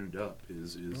of them end up,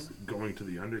 is going to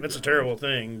the underground. It's a terrible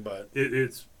thing, but...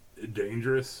 It's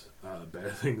dangerous.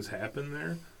 Bad things happen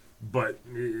there. But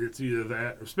it's either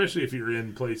that, especially if you're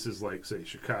in places like, say,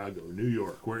 Chicago, New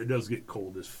York, where it does get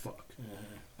cold as fuck.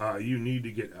 Mm-hmm. You need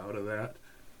to get out of that.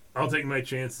 I'll take my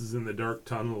chances in the dark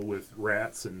tunnel with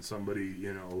rats and somebody,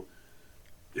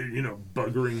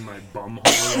 buggering my bum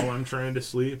hole while I'm trying to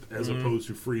sleep, as opposed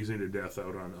to freezing to death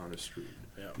out on a street.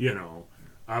 Yeah.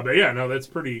 But yeah, no, that's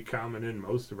pretty common in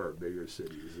most of our bigger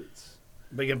cities.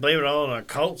 But you can blame it all on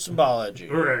occult symbology.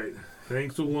 Right.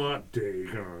 Thanks a lot,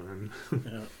 Dagon.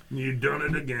 Yeah. You done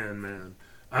it again, man.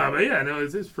 But yeah, no,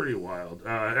 it's pretty wild.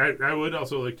 I would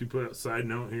also like to put a side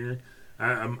note here.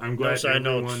 I'm glad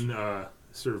everyone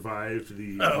survived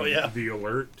the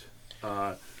alert.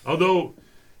 Although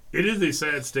it is a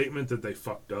sad statement that they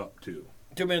fucked up too.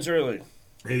 2 minutes early.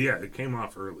 Yeah, it came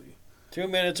off early. 2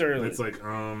 minutes early. It's like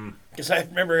because I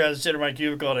remember I was sitting in my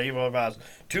cubicle at Evo Boss.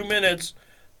 2 minutes.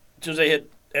 As soon as I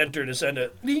hit enter to send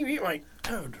it, like,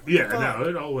 dude. Yeah, no,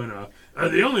 it all went off.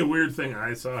 The only weird thing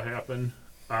I saw happen.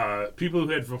 People who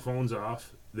had phones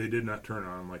off, they did not turn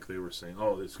on like they were saying.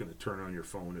 Oh, it's going to turn on your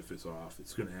phone if it's off.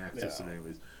 It's going to access it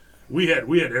anyways. We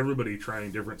had everybody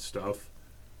trying different stuff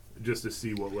just to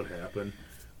see what would happen.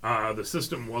 The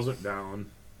system wasn't down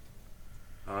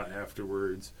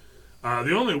afterwards.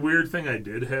 The only weird thing I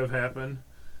did have happen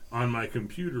on my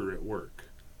computer at work.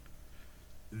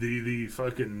 The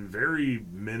fucking very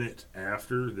minute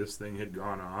after this thing had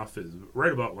gone off is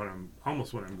right about when I'm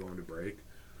going to break.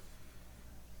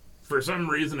 For some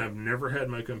reason, I've never had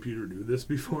my computer do this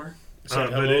before. Say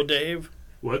hello, Dave.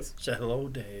 What? Say hello,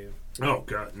 Dave. Oh,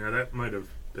 God. Now, that might have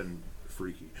been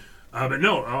freaky. But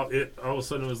no, all of a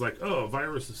sudden it was like, oh,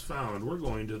 virus is found. We're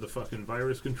going to the fucking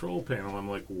virus control panel. I'm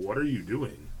like, what are you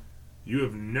doing? You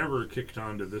have never kicked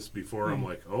onto this before. I'm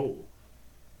like, oh,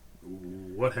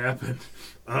 what happened?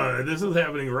 This is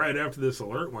happening right after this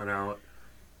alert went out.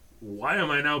 Why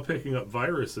am I now picking up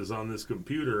viruses on this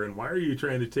computer, and why are you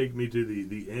trying to take me to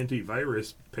the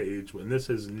antivirus page when this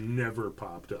has never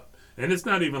popped up? And it's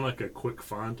not even like a quick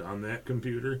font on that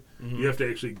computer. Mm-hmm. You have to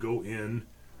actually go in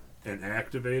and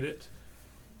activate it.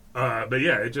 But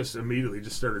yeah, it just immediately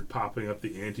just started popping up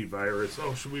the antivirus.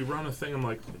 Oh, should we run a thing? I'm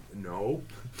like, no.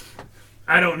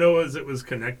 I don't know as it was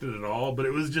connected at all, but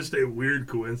it was just a weird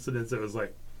coincidence. It was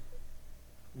like,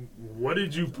 what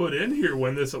did you put in here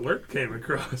when this alert came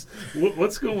across?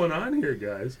 What's going on here,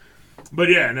 guys? But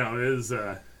yeah, no, it was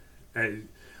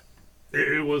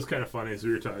it was kind of funny as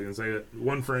we were talking. It's like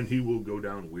one friend, he will go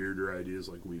down weirder ideas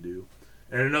like we do,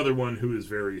 and another one who is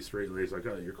very straight-laced, like,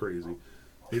 oh, you're crazy.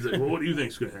 He's like, well, what do you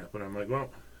think's going to happen? I'm like, well,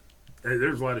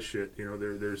 there's a lot of shit.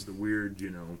 There's the weird,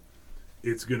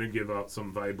 it's going to give out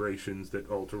some vibrations that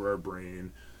alter our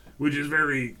brain, which is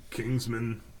very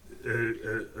Kingsman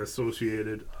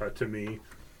associated to me.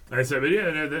 I said, but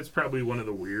yeah, that's probably one of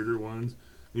the weirder ones.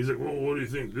 He's like, well, what do you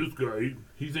think? This guy,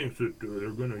 he thinks that they're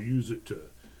going to use it to,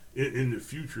 in the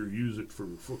future, use it for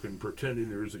fucking pretending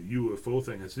there's a UFO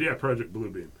thing. I said, yeah, Project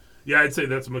Bluebeam. Yeah, I'd say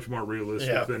that's much more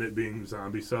realistic than it being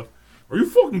zombie stuff. Are you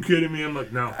fucking kidding me? I'm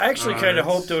like, no. I actually kind of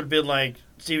hoped it would have been like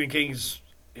Stephen King's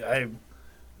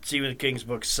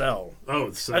book Cell.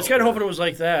 Oh, Cell. I was kind of hoping it was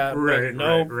like that. Right,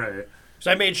 no. Right. So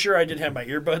I made sure I didn't have my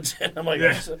earbuds in. I'm like,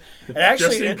 yeah.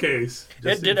 Actually, just in case.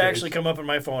 It did actually come up on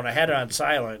my phone. I had it on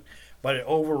silent, but it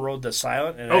overrode the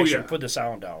silent and actually put the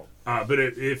sound out. But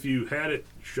if you had it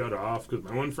shut off, because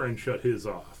my one friend shut his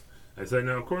off, I said,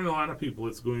 now, according to a lot of people,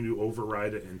 it's going to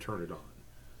override it and turn it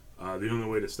on. The only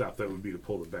way to stop that would be to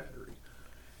pull the battery.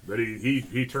 But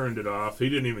he turned it off. He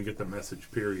didn't even get the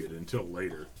message, period, until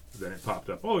later. Then it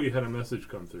popped up, oh, you had a message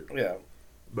come through. Yeah.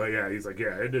 But yeah, he's like,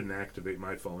 yeah, it didn't activate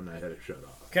my phone. I had it shut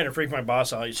off. Kind of freaked my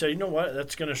boss out. He said, you know what?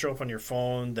 That's going to show up on your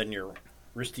phone, then your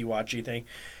wristy-watchy thing.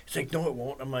 He's like, no, it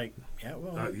won't. I'm like, yeah,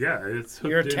 well. Yeah, it's hooked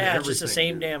you're attached. It's the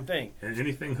same dude. damn thing. And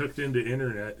anything hooked into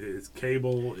internet, it's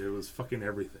cable. It was fucking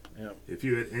everything. Yeah. If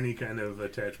you had any kind of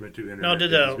attachment to internet. No,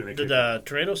 did the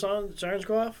tornado sirens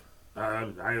go off? I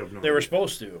have no idea. They were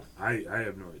supposed to. I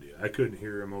have no idea. I couldn't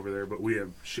hear him over there, but we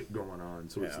have shit going on,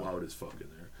 so it's loud as fuck in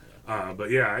there. But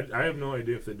yeah, I have no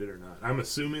idea if they did or not. I'm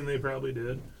assuming they probably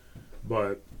did,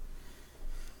 but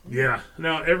yeah.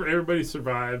 No, everybody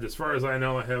survived. As far as I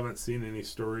know, I haven't seen any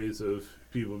stories of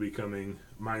people becoming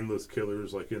mindless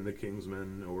killers like in the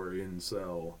Kingsman or in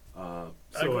Cell.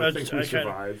 So I think we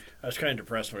survived. I was kind of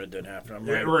depressed when it didn't happen. I'm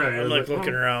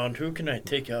looking around. Who can I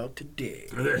take out today?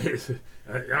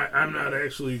 I'm not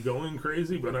actually going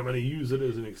crazy, but I'm going to use it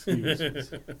as an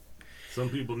excuse. Some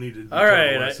people needed to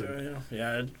a lesson.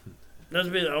 I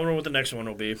wonder what the next one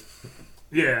will be.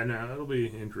 Yeah, no, it'll be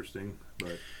interesting,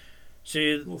 but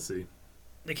we'll see.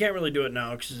 They can't really do it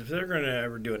now, because if they're going to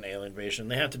ever do an alien invasion,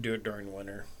 they have to do it during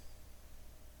winter.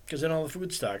 Because then all the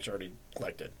food stock's already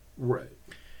collected. Right.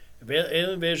 If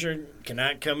alien invasion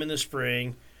cannot come in the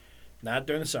spring, not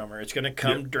during the summer, it's going to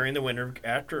come during the winter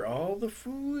after all the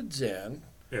food's in.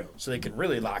 Yeah. So they can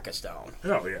really lock us down.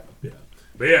 Oh, yeah.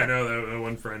 But yeah, no, that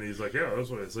one friend, he's like, yeah, that's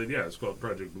what I said. Yeah, it's called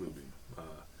Project Bluebeam.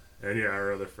 And yeah,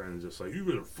 our other friend's just like, you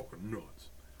guys are fucking nuts.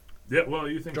 Yeah, well,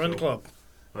 you think Join so? the club.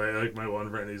 Like my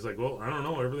one friend, he's like, well, I don't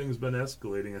know, everything's been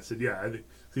escalating. I said, yeah,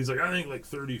 he's like, I think like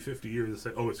 30, 50 years. I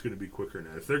said, oh, it's going to be quicker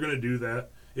now. If they're going to do that,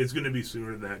 it's going to be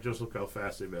sooner than that. Just look how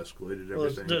fast they've escalated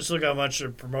everything. Just look how much they're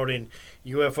promoting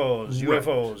UFOs. And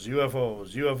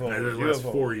in the last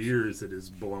 4 years, it has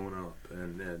blown up.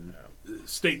 And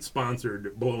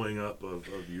state-sponsored blowing up of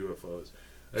UFOs.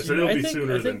 I said it'll be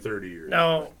sooner than 30 years.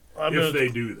 Now, they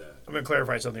do that. I'm going to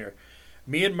clarify something here.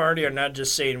 Me and Marty are not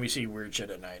just saying we see weird shit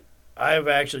at night. I've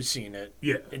actually seen it.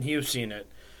 Yeah. And you've seen it.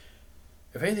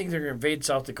 If anything, they're going to invade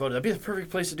South Dakota. That'd be the perfect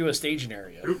place to do a staging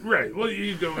area. Right. Well,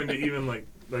 you go into even like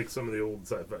some of the old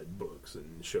sci-fi books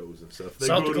and shows and stuff. They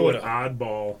South go Dakota. to an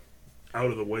oddball,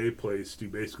 out-of-the-way place to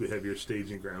basically have your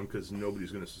staging ground because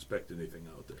nobody's going to suspect anything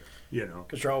out there. You know?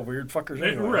 Because they're all weird fuckers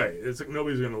anyway. Right. It's like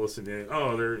nobody's going to listen to you.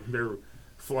 Oh, they're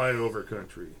flyover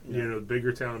country. Yeah. You know,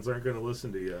 bigger towns aren't going to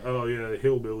listen to you. Oh, yeah, the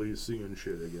hillbillies seeing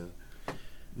shit again.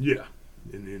 Yeah.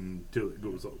 And until it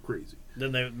goes all crazy.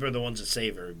 Then they're the ones that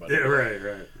save everybody. Yeah,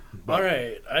 right. But, all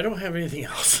right. I don't have anything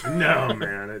else. No,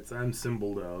 man. I'm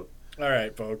symboled out. All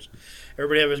right, folks.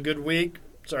 Everybody have a good week.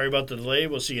 Sorry about the delay.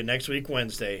 We'll see you next week,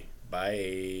 Wednesday.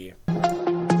 Bye.